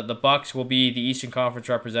here that the Bucks will be the Eastern Conference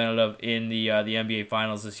representative in the NBA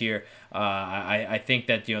Finals this year. I think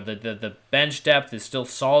that the bench depth is still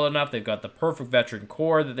solid enough. They've got the perfect veteran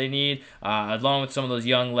core that they need, along with some of those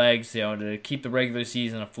young legs, to keep the regular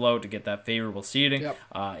season afloat, to get that favorable seeding. Yep.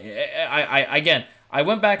 I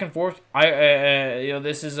went back and forth.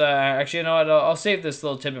 This is actually, I'll save this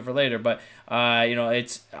little tidbit for later. But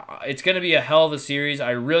it's going to be a hell of a series.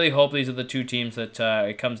 I really hope these are the two teams that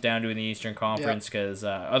it comes down to in the Eastern Conference, because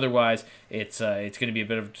otherwise it's going to be a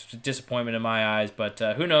bit of disappointment in my eyes. But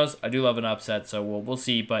who knows? I do love an upset, so we'll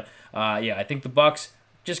see. But I think the Bucks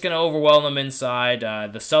just going to overwhelm them inside.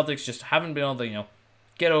 The Celtics just haven't been able to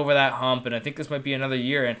get over that hump, and I think this might be another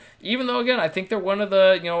year. And even though, again, I think they're one of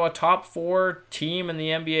the a top 4 team in the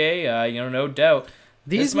NBA, no doubt.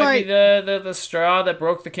 This might be the straw that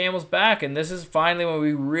broke the camel's back, and this is finally when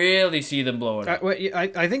we really see them blow it up.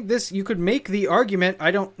 I think this, you could make the argument, I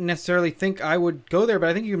don't necessarily think I would go there, but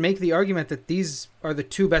I think you can make the argument that these are the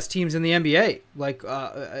 2 best teams in the NBA. Like,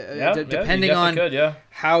 depending on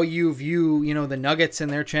how you view, the Nuggets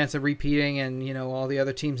and their chance of repeating, and, all the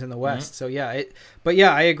other teams in the West. So, I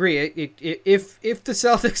agree. If the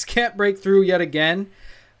Celtics can't break through yet again,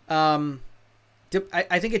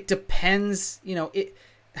 I think it depends.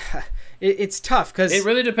 It's tough, because it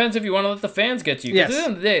really depends if you want to let the fans get to you. Because at the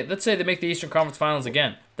end of the day, let's say they make the Eastern Conference Finals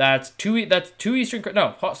again. That's two Eastern.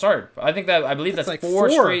 No, sorry. I believe that's like 4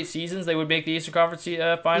 straight seasons they would make the Eastern Conference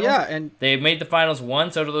Finals. Yeah, and they made the finals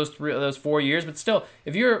once out of those 4 years. But still,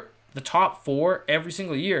 if you're the top 4 every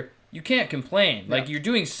single year, you can't complain. Like, you're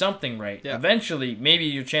doing something right. Yeah. Eventually, maybe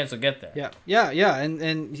your chance will get there. Yeah. And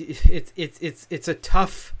it's a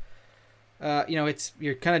tough.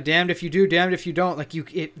 You're kind of damned if you do, damned if you don't. Like,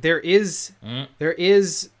 there is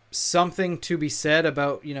something to be said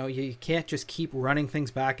about, you can't just keep running things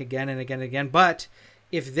back again and again and again. But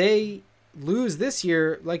if they lose this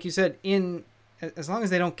year, like you said, as long as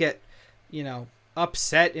they don't get,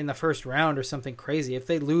 upset in the first round or something crazy, if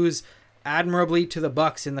they lose admirably to the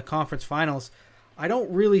Bucks in the conference finals, I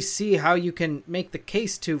don't really see how you can make the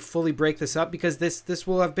case to fully break this up, because this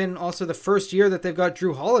will have been also the first year that they've got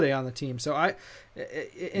Drew Holiday on the team. So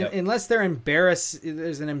unless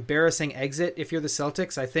there's an embarrassing exit, if you're the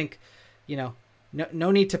Celtics, I think,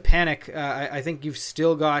 no need to panic. I think you've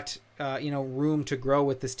still got room to grow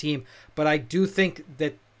with this team, but I do think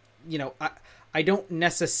that I don't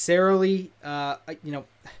necessarily I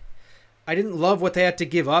didn't love what they had to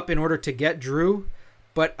give up in order to get Drew,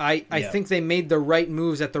 but I think they made the right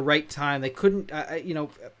moves at the right time. They couldn't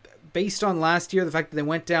based on last year, the fact that they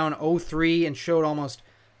went down 0-3 and showed almost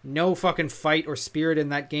no fucking fight or spirit in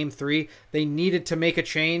that game 3. They needed to make a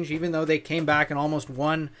change, even though they came back and almost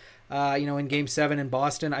won in game 7 in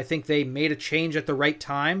Boston. I think they made a change at the right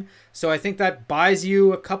time. So I think that buys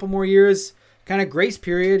you a couple more years kind of grace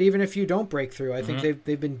period, even if you don't break through. I think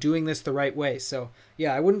they've been doing this the right way. So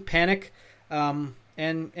yeah, I wouldn't panic.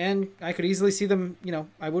 And I could easily see them,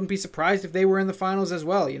 I wouldn't be surprised if they were in the finals as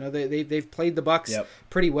well. They've played the Bucks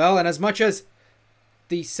pretty well. And as much as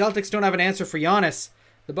the Celtics don't have an answer for Giannis,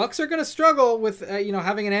 the Bucks are going to struggle with,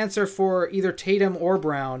 having an answer for either Tatum or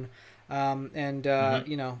Brown. It's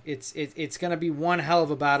going to be one hell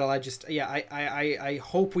of a battle. I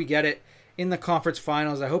hope we get it in the conference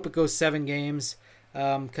finals. I hope it goes 7 games.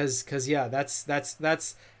 Cause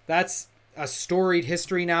that's a storied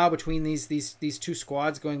history now between these two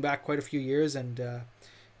squads going back quite a few years. And,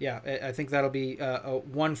 I think that'll be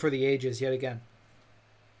one for the ages yet again.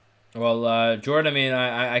 Well, Jordan,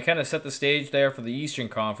 I kind of set the stage there for the Eastern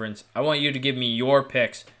Conference. I want you to give me your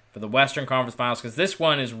picks for the Western Conference Finals, because this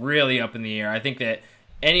one is really up in the air. I think that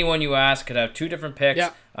anyone you ask could have 2 different picks.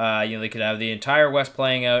 Yeah. They could have the entire West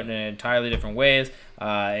playing out in entirely different ways.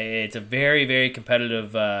 It's a very, very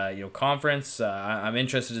competitive conference. I'm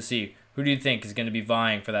interested to see who do you think is going to be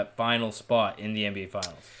vying for that final spot in the NBA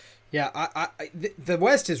Finals. Yeah, the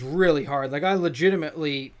West is really hard. Like, I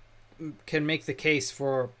legitimately can make the case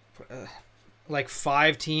for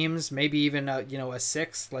 5 teams, maybe even a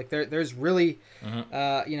 6th. Like there's really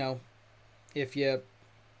if you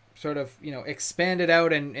sort of expand it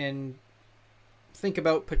out and think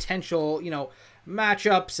about potential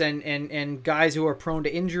matchups and guys who are prone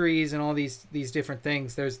to injuries and all these different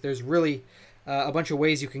things, there's really a bunch of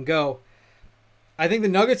ways you can go. I think the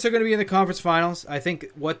Nuggets are going to be in the conference finals. I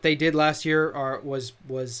think what they did last year was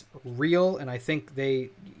real, and I think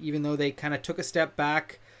even though they kind of took a step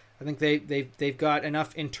back, I think they've got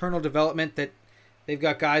enough internal development that they've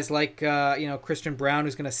got guys like Christian Brown,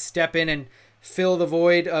 who's going to step in and fill the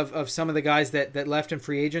void of some of the guys that left in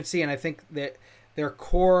free agency. And I think that their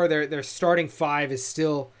core, their starting 5 is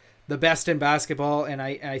still the best in basketball. And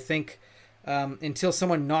I think until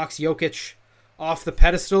someone knocks Jokic off the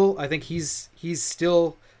pedestal, I think he's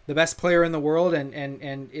still the best player in the world. And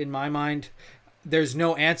in my mind, there's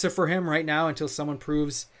no answer for him right now until someone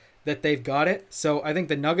proves that they've got it. So I think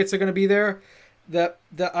the Nuggets are going to be there. The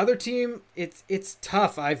other team, it's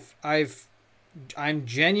tough. I'm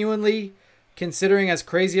genuinely considering, as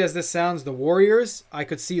crazy as this sounds, the Warriors. I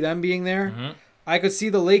could see them being there. Mm-hmm. I could see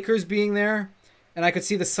the Lakers being there, and I could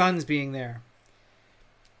see the Suns being there.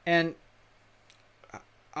 And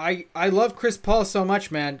I love Chris Paul so much,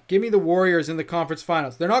 man. Give me the Warriors in the conference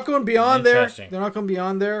finals. They're not going beyond there. They're not going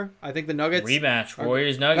beyond there. I think the Nuggets rematch,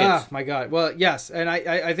 Warriors-Nuggets. Oh my God. Well, yes, and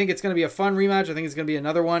I think it's going to be a fun rematch. I think it's going to be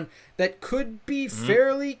another one that could be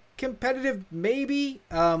fairly competitive. Maybe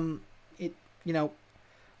I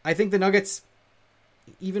think the Nuggets,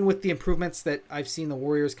 even with the improvements that I've seen the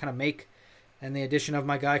Warriors kind of make, and the addition of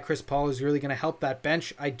my guy Chris Paul is really going to help that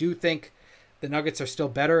bench. I do think the Nuggets are still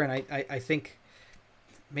better, and I think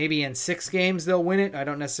maybe in 6 games they'll win it. I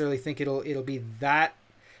don't necessarily think it'll be that,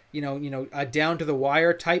 a down to the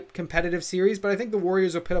wire type competitive series, but I think the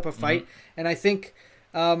Warriors will put up a fight. And I think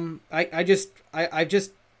I've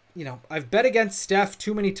bet against Steph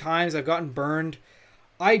too many times. I've gotten burned.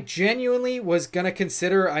 I genuinely was going to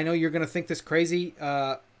consider, I know you're going to think this crazy,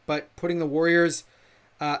 but putting the Warriors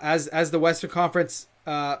as the Western Conference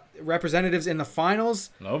representatives in the finals.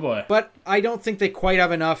 Oh boy. But I don't think they quite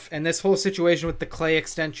have enough, and this whole situation with the Clay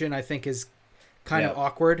extension I think is kind of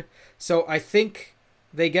awkward. So I think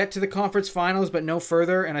they get to the conference finals but no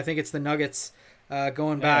further, and I think it's the Nuggets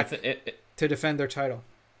going back to defend their title.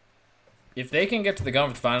 If they can get to the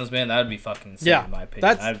conference finals, man, that would be fucking insane in my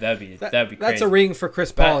opinion. That'd be crazy. That's a ring for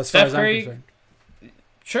Chris Paul as far as I'm concerned.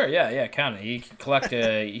 Sure, yeah, count it. He can collect.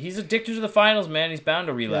 He's addicted to the finals, man. He's bound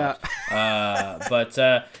to relapse. Yeah. But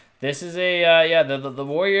this is the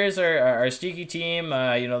Warriors are a sneaky team.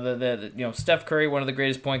 Steph Curry, one of the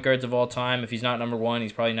greatest point guards of all time. If he's not number 1,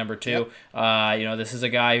 he's probably number 2. Yep. This is a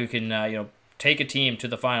guy who can take a team to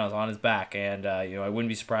the finals on his back, and I wouldn't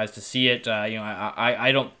be surprised to see it.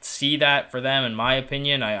 I don't see that for them, in my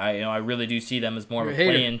opinion. I really do see them as more of a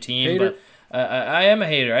play-in team, but. I am a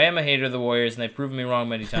hater. I am a hater of the Warriors, and they've proven me wrong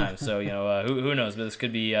many times. So, who knows? But this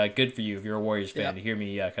could be good for you if you're a Warriors fan to hear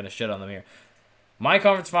me kind of shit on them here. My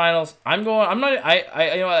conference finals, I'm not,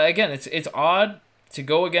 again, it's odd to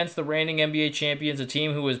go against the reigning NBA champions, a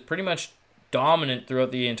team who was pretty much dominant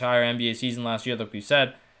throughout the entire NBA season last year, like we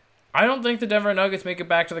said. I don't think the Denver Nuggets make it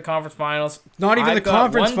back to the conference finals. Not even the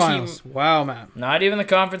conference finals. Wow, man. Not even the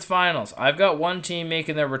conference finals. I've got one team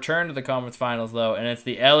making their return to the conference finals, though, and it's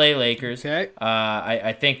the LA Lakers. Okay.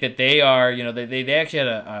 I think that they are, they actually had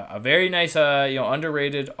a very nice,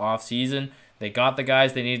 underrated offseason. They got the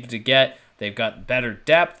guys they needed to get. They've got better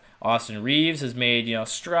depth. Austin Reeves has made,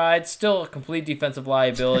 strides. Still a complete defensive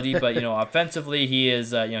liability, but, offensively he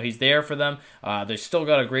is, he's there for them. They've still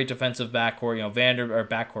got a great defensive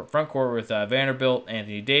backcourt, front court with Vanderbilt,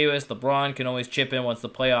 Anthony Davis. LeBron can always chip in once the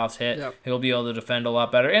playoffs hit. Yep. He'll be able to defend a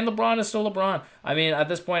lot better. And LeBron is still LeBron. I mean, at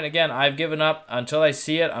this point, again, I've given up until I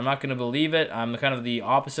see it. I'm not going to believe it. I'm kind of the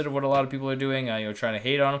opposite of what a lot of people are doing, trying to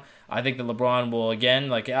hate on him. I think that LeBron will, again,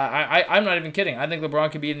 I'm not even kidding. I think LeBron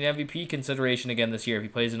could be in the MVP consideration again this year if he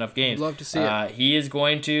plays enough games. Love to see it. He's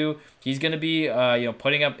going to be,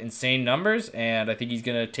 putting up insane numbers, and I think he's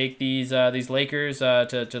going to take these Lakers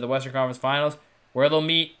to the Western Conference Finals, where they'll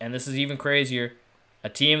meet, and this is even crazier, a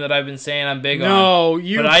team that I've been saying I'm big on.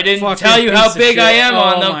 But I didn't tell you how big I am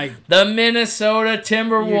on them. The Minnesota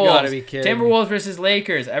Timberwolves. You gotta be kidding. Timberwolves versus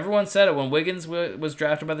Lakers. Everyone said it when Wiggins was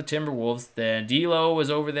drafted by the Timberwolves. Then D'Lo was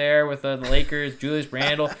over there with the Lakers. Julius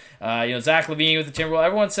Randle. Zach LaVine with the Timberwolves.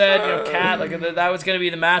 Everyone said, Cat, that was going to be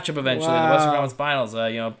the matchup eventually in the Western Conference Finals.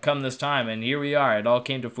 Come this time, and here we are. It all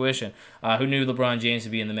came to fruition. Who knew LeBron James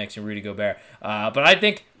would be in the mix and Rudy Gobert? But I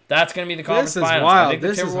think that's going to be the conference finals. Wild. I think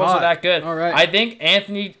the Timberwolves are that good. All right. I think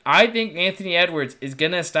Anthony Edwards is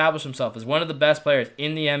going to establish himself as one of the best players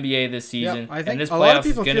in the NBA this season. I think and this playoffs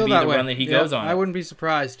is going to be the run that he goes on. I wouldn't be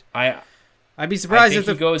surprised. I'd be surprised if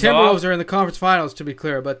the Timberwolves are in the conference finals, to be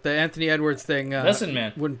clear, but the Anthony Edwards thing listen,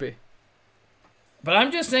 man, wouldn't be. But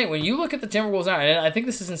I'm just saying, when you look at the Timberwolves now, and I think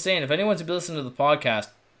this is insane, if anyone's been listening to the podcast,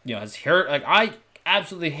 has heard, I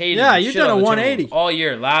absolutely hated you've done a 180 all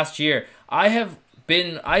year, last year. I've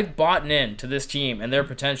bought into this team and their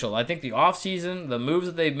potential. I think the offseason, the moves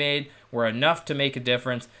that they've made were enough to make a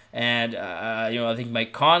difference. And, I think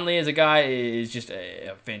Mike Conley is just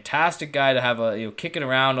a fantastic guy to have kicking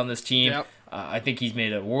around on this team. Yep. I think he's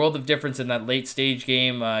made a world of difference in that late stage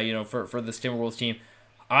game, for this Timberwolves team.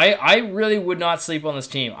 I really would not sleep on this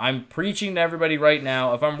team. I'm preaching to everybody right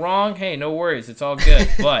now. If I'm wrong, hey, no worries. It's all good.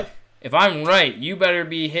 But if I'm right, you better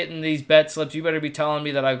be hitting these bet slips. You better be telling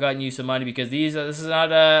me that I've gotten you some money, because this is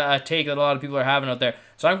not a take that a lot of people are having out there.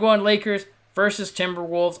 So I'm going Lakers versus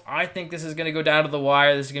Timberwolves. I think this is going to go down to the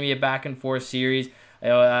wire. This is going to be a back-and-forth series.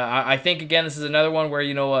 I think, again, this is another one where,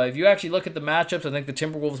 if you actually look at the matchups, I think the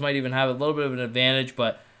Timberwolves might even have a little bit of an advantage.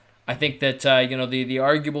 But I think that, the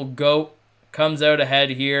arguable GOAT comes out ahead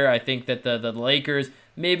here. I think that the Lakers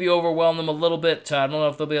maybe overwhelm them a little bit. I don't know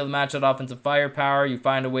if they'll be able to match that offensive firepower. You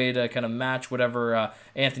find a way to kind of match whatever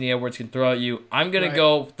Anthony Edwards can throw at you. I'm going to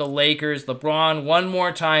go with the Lakers. LeBron, one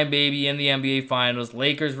more time, baby, in the NBA Finals.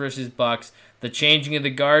 Lakers versus Bucks. The changing of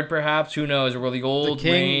the guard, perhaps. Who knows? Or will the old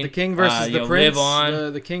reign, the king versus the prince, live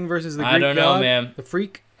on? The king versus the Greek I don't know, god, man. the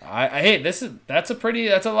freak. That's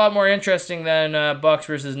a lot more interesting than Bucks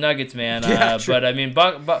versus Nuggets, man. Yeah, true. But I mean,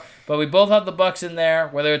 but we both have the Bucks in there,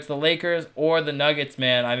 whether it's the Lakers or the Nuggets,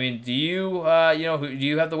 man. I mean, do you do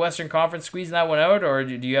you have the Western Conference squeezing that one out, or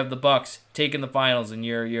do you have the Bucks taking the finals? In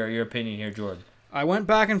your opinion here, Jordan? I went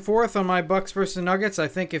back and forth on my Bucks versus Nuggets. I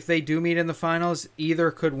think if they do meet in the finals,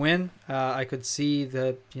 either could win. I could see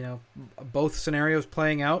both scenarios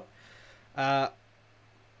playing out.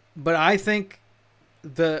 But I think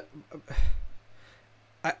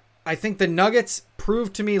I think the Nuggets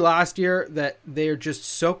proved to me last year that they are just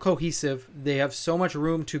so cohesive. They have so much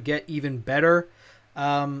room to get even better.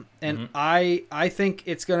 I think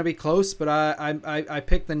it's going to be close, but I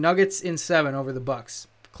picked the Nuggets in 7 over the Bucks.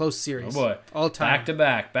 Close series. Oh boy, all time. Back to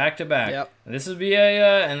back. Yep. And this would be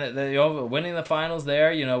winning the finals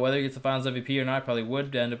there. Whether he gets the Finals MVP or not, probably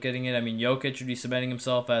would end up getting it. I mean, Jokic would be cementing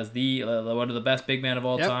himself as the one of the best big men of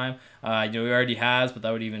all time. He already has, but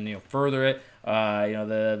that would even further it.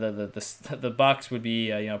 The Bucks would be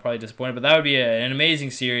probably disappointed, but that would be an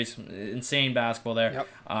amazing series, insane basketball there. Yep.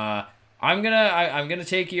 I'm gonna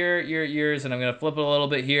take yours, and I'm gonna flip it a little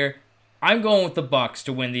bit here. I'm going with the Bucks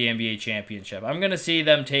to win the NBA championship. I'm going to see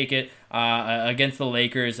them take it against the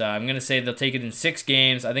Lakers. I'm going to say they'll take it in 6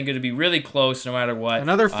 games. I think it'll be really close no matter what.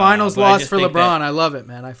 Another finals loss for LeBron. I love it,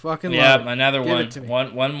 man. I fucking love it. Yeah, another one. It to me.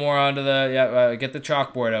 One more onto the get the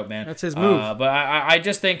chalkboard out, man. That's his move. But I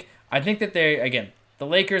just think that they, again, the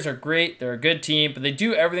Lakers are great. They're a good team, but they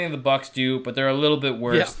do everything the Bucks do, but they're a little bit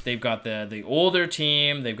worse. Yeah. They've got the older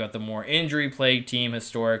team. They've got the more injury-plagued team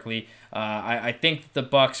historically. I think that the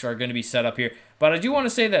Bucks are going to be set up here. But I do want to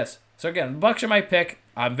say this. So again, the Bucks are my pick.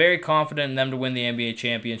 I'm very confident in them to win the NBA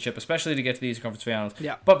championship, especially to get to the Eastern Conference Finals.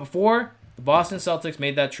 Yeah. But before the Boston Celtics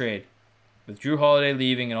made that trade, with Drew Holiday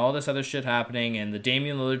leaving and all this other shit happening and the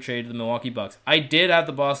Damian Lillard trade to the Milwaukee Bucks, I did have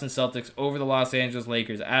the Boston Celtics over the Los Angeles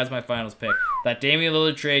Lakers as my finals pick. That Damian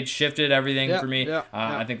Lillard trade shifted everything for me.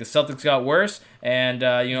 I think the Celtics got worse, and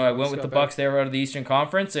I went with the Bucks there out of the Eastern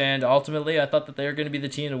Conference, and ultimately I thought that they were going to be the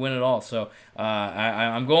team to win it all. So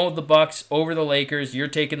I'm going with the Bucks over the Lakers. You're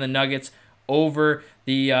taking the Nuggets over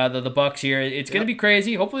the Bucks here. It's going to be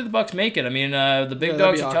crazy. Hopefully the Bucks make it. I mean, the big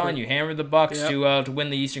dogs are telling you, hammer the Bucks to win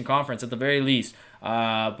the Eastern Conference at the very least.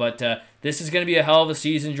 But this is going to be a hell of a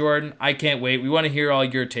season, Jordan. I can't wait. We want to hear all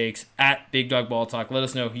your takes at Big Dog Ball Talk. Let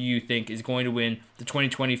us know who you think is going to win the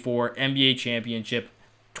 2024 NBA Championship.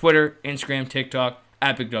 Twitter, Instagram, TikTok,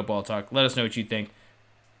 at Big Dog Ball Talk. Let us know what you think.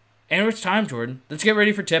 And it's time, Jordan. Let's get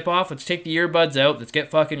ready for tip-off. Let's take the earbuds out. Let's get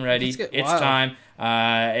fucking ready. It's time.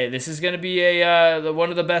 This is going to be one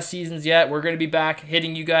of the best seasons yet. We're going to be back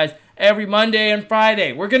hitting you guys every Monday and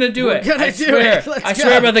Friday. We're going to do it. I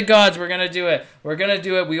swear by the gods, we're going to do it. We're going to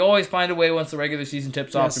do it. We always find a way once the regular season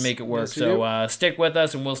tips off to make it work. So stick with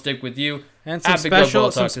us, and we'll stick with you. And some special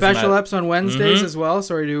eps on Wednesdays as well.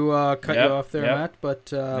 Sorry to cut you off there, Matt.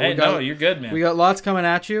 But you're good, man. We got lots coming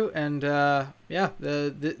at you, and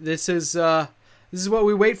this is what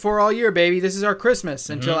we wait for all year, baby. This is our Christmas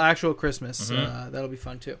until actual Christmas. That'll be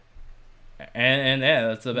fun too. And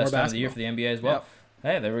that's the best time of the year for the NBA as well.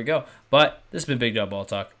 Hey, there we go. But this has been Big Dog Ball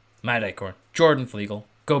Talk. Matt Acorn, Jordan Flegel.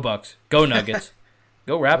 Go Bucks. Go Nuggets.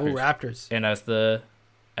 Go Raptors. Go Raptors. And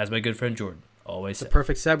as my good friend Jordan always said. The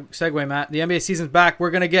perfect segue, Matt. The NBA season's back. We're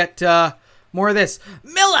gonna get more of this.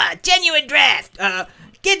 Miller, genuine draft.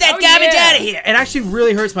 Get that garbage out of here. It actually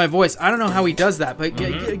really hurts my voice. I don't know how he does that, but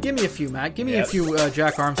give me a few, Matt. Give me a few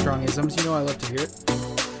Jack Armstrong-isms. You know I love to hear it.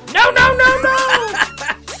 No.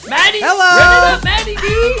 Maddie. Hello. Run it up, Maddie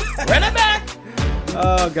D. Run it back.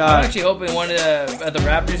 Oh, God. I'm actually hoping at the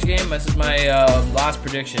Raptors game, this is my last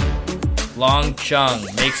prediction. Long Chung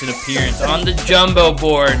makes an appearance on the jumbo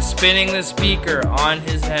board, spinning the speaker on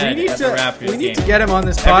his head at the Raptors game. We need to get him on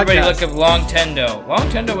this podcast. Everybody look at Long Tendo. Long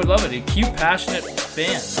Tendo would love it. A cute, passionate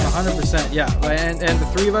fan. 100%, yeah. And the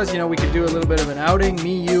three of us, we could do a little bit of an outing.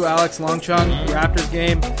 Me, you, Alex, Long Chung, Raptors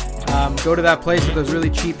game. Go to that place with those really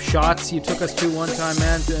cheap shots you took us to one time,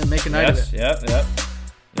 man, to make a night of it.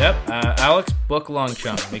 Yep. Alex, book Long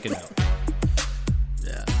Chung. Make it out.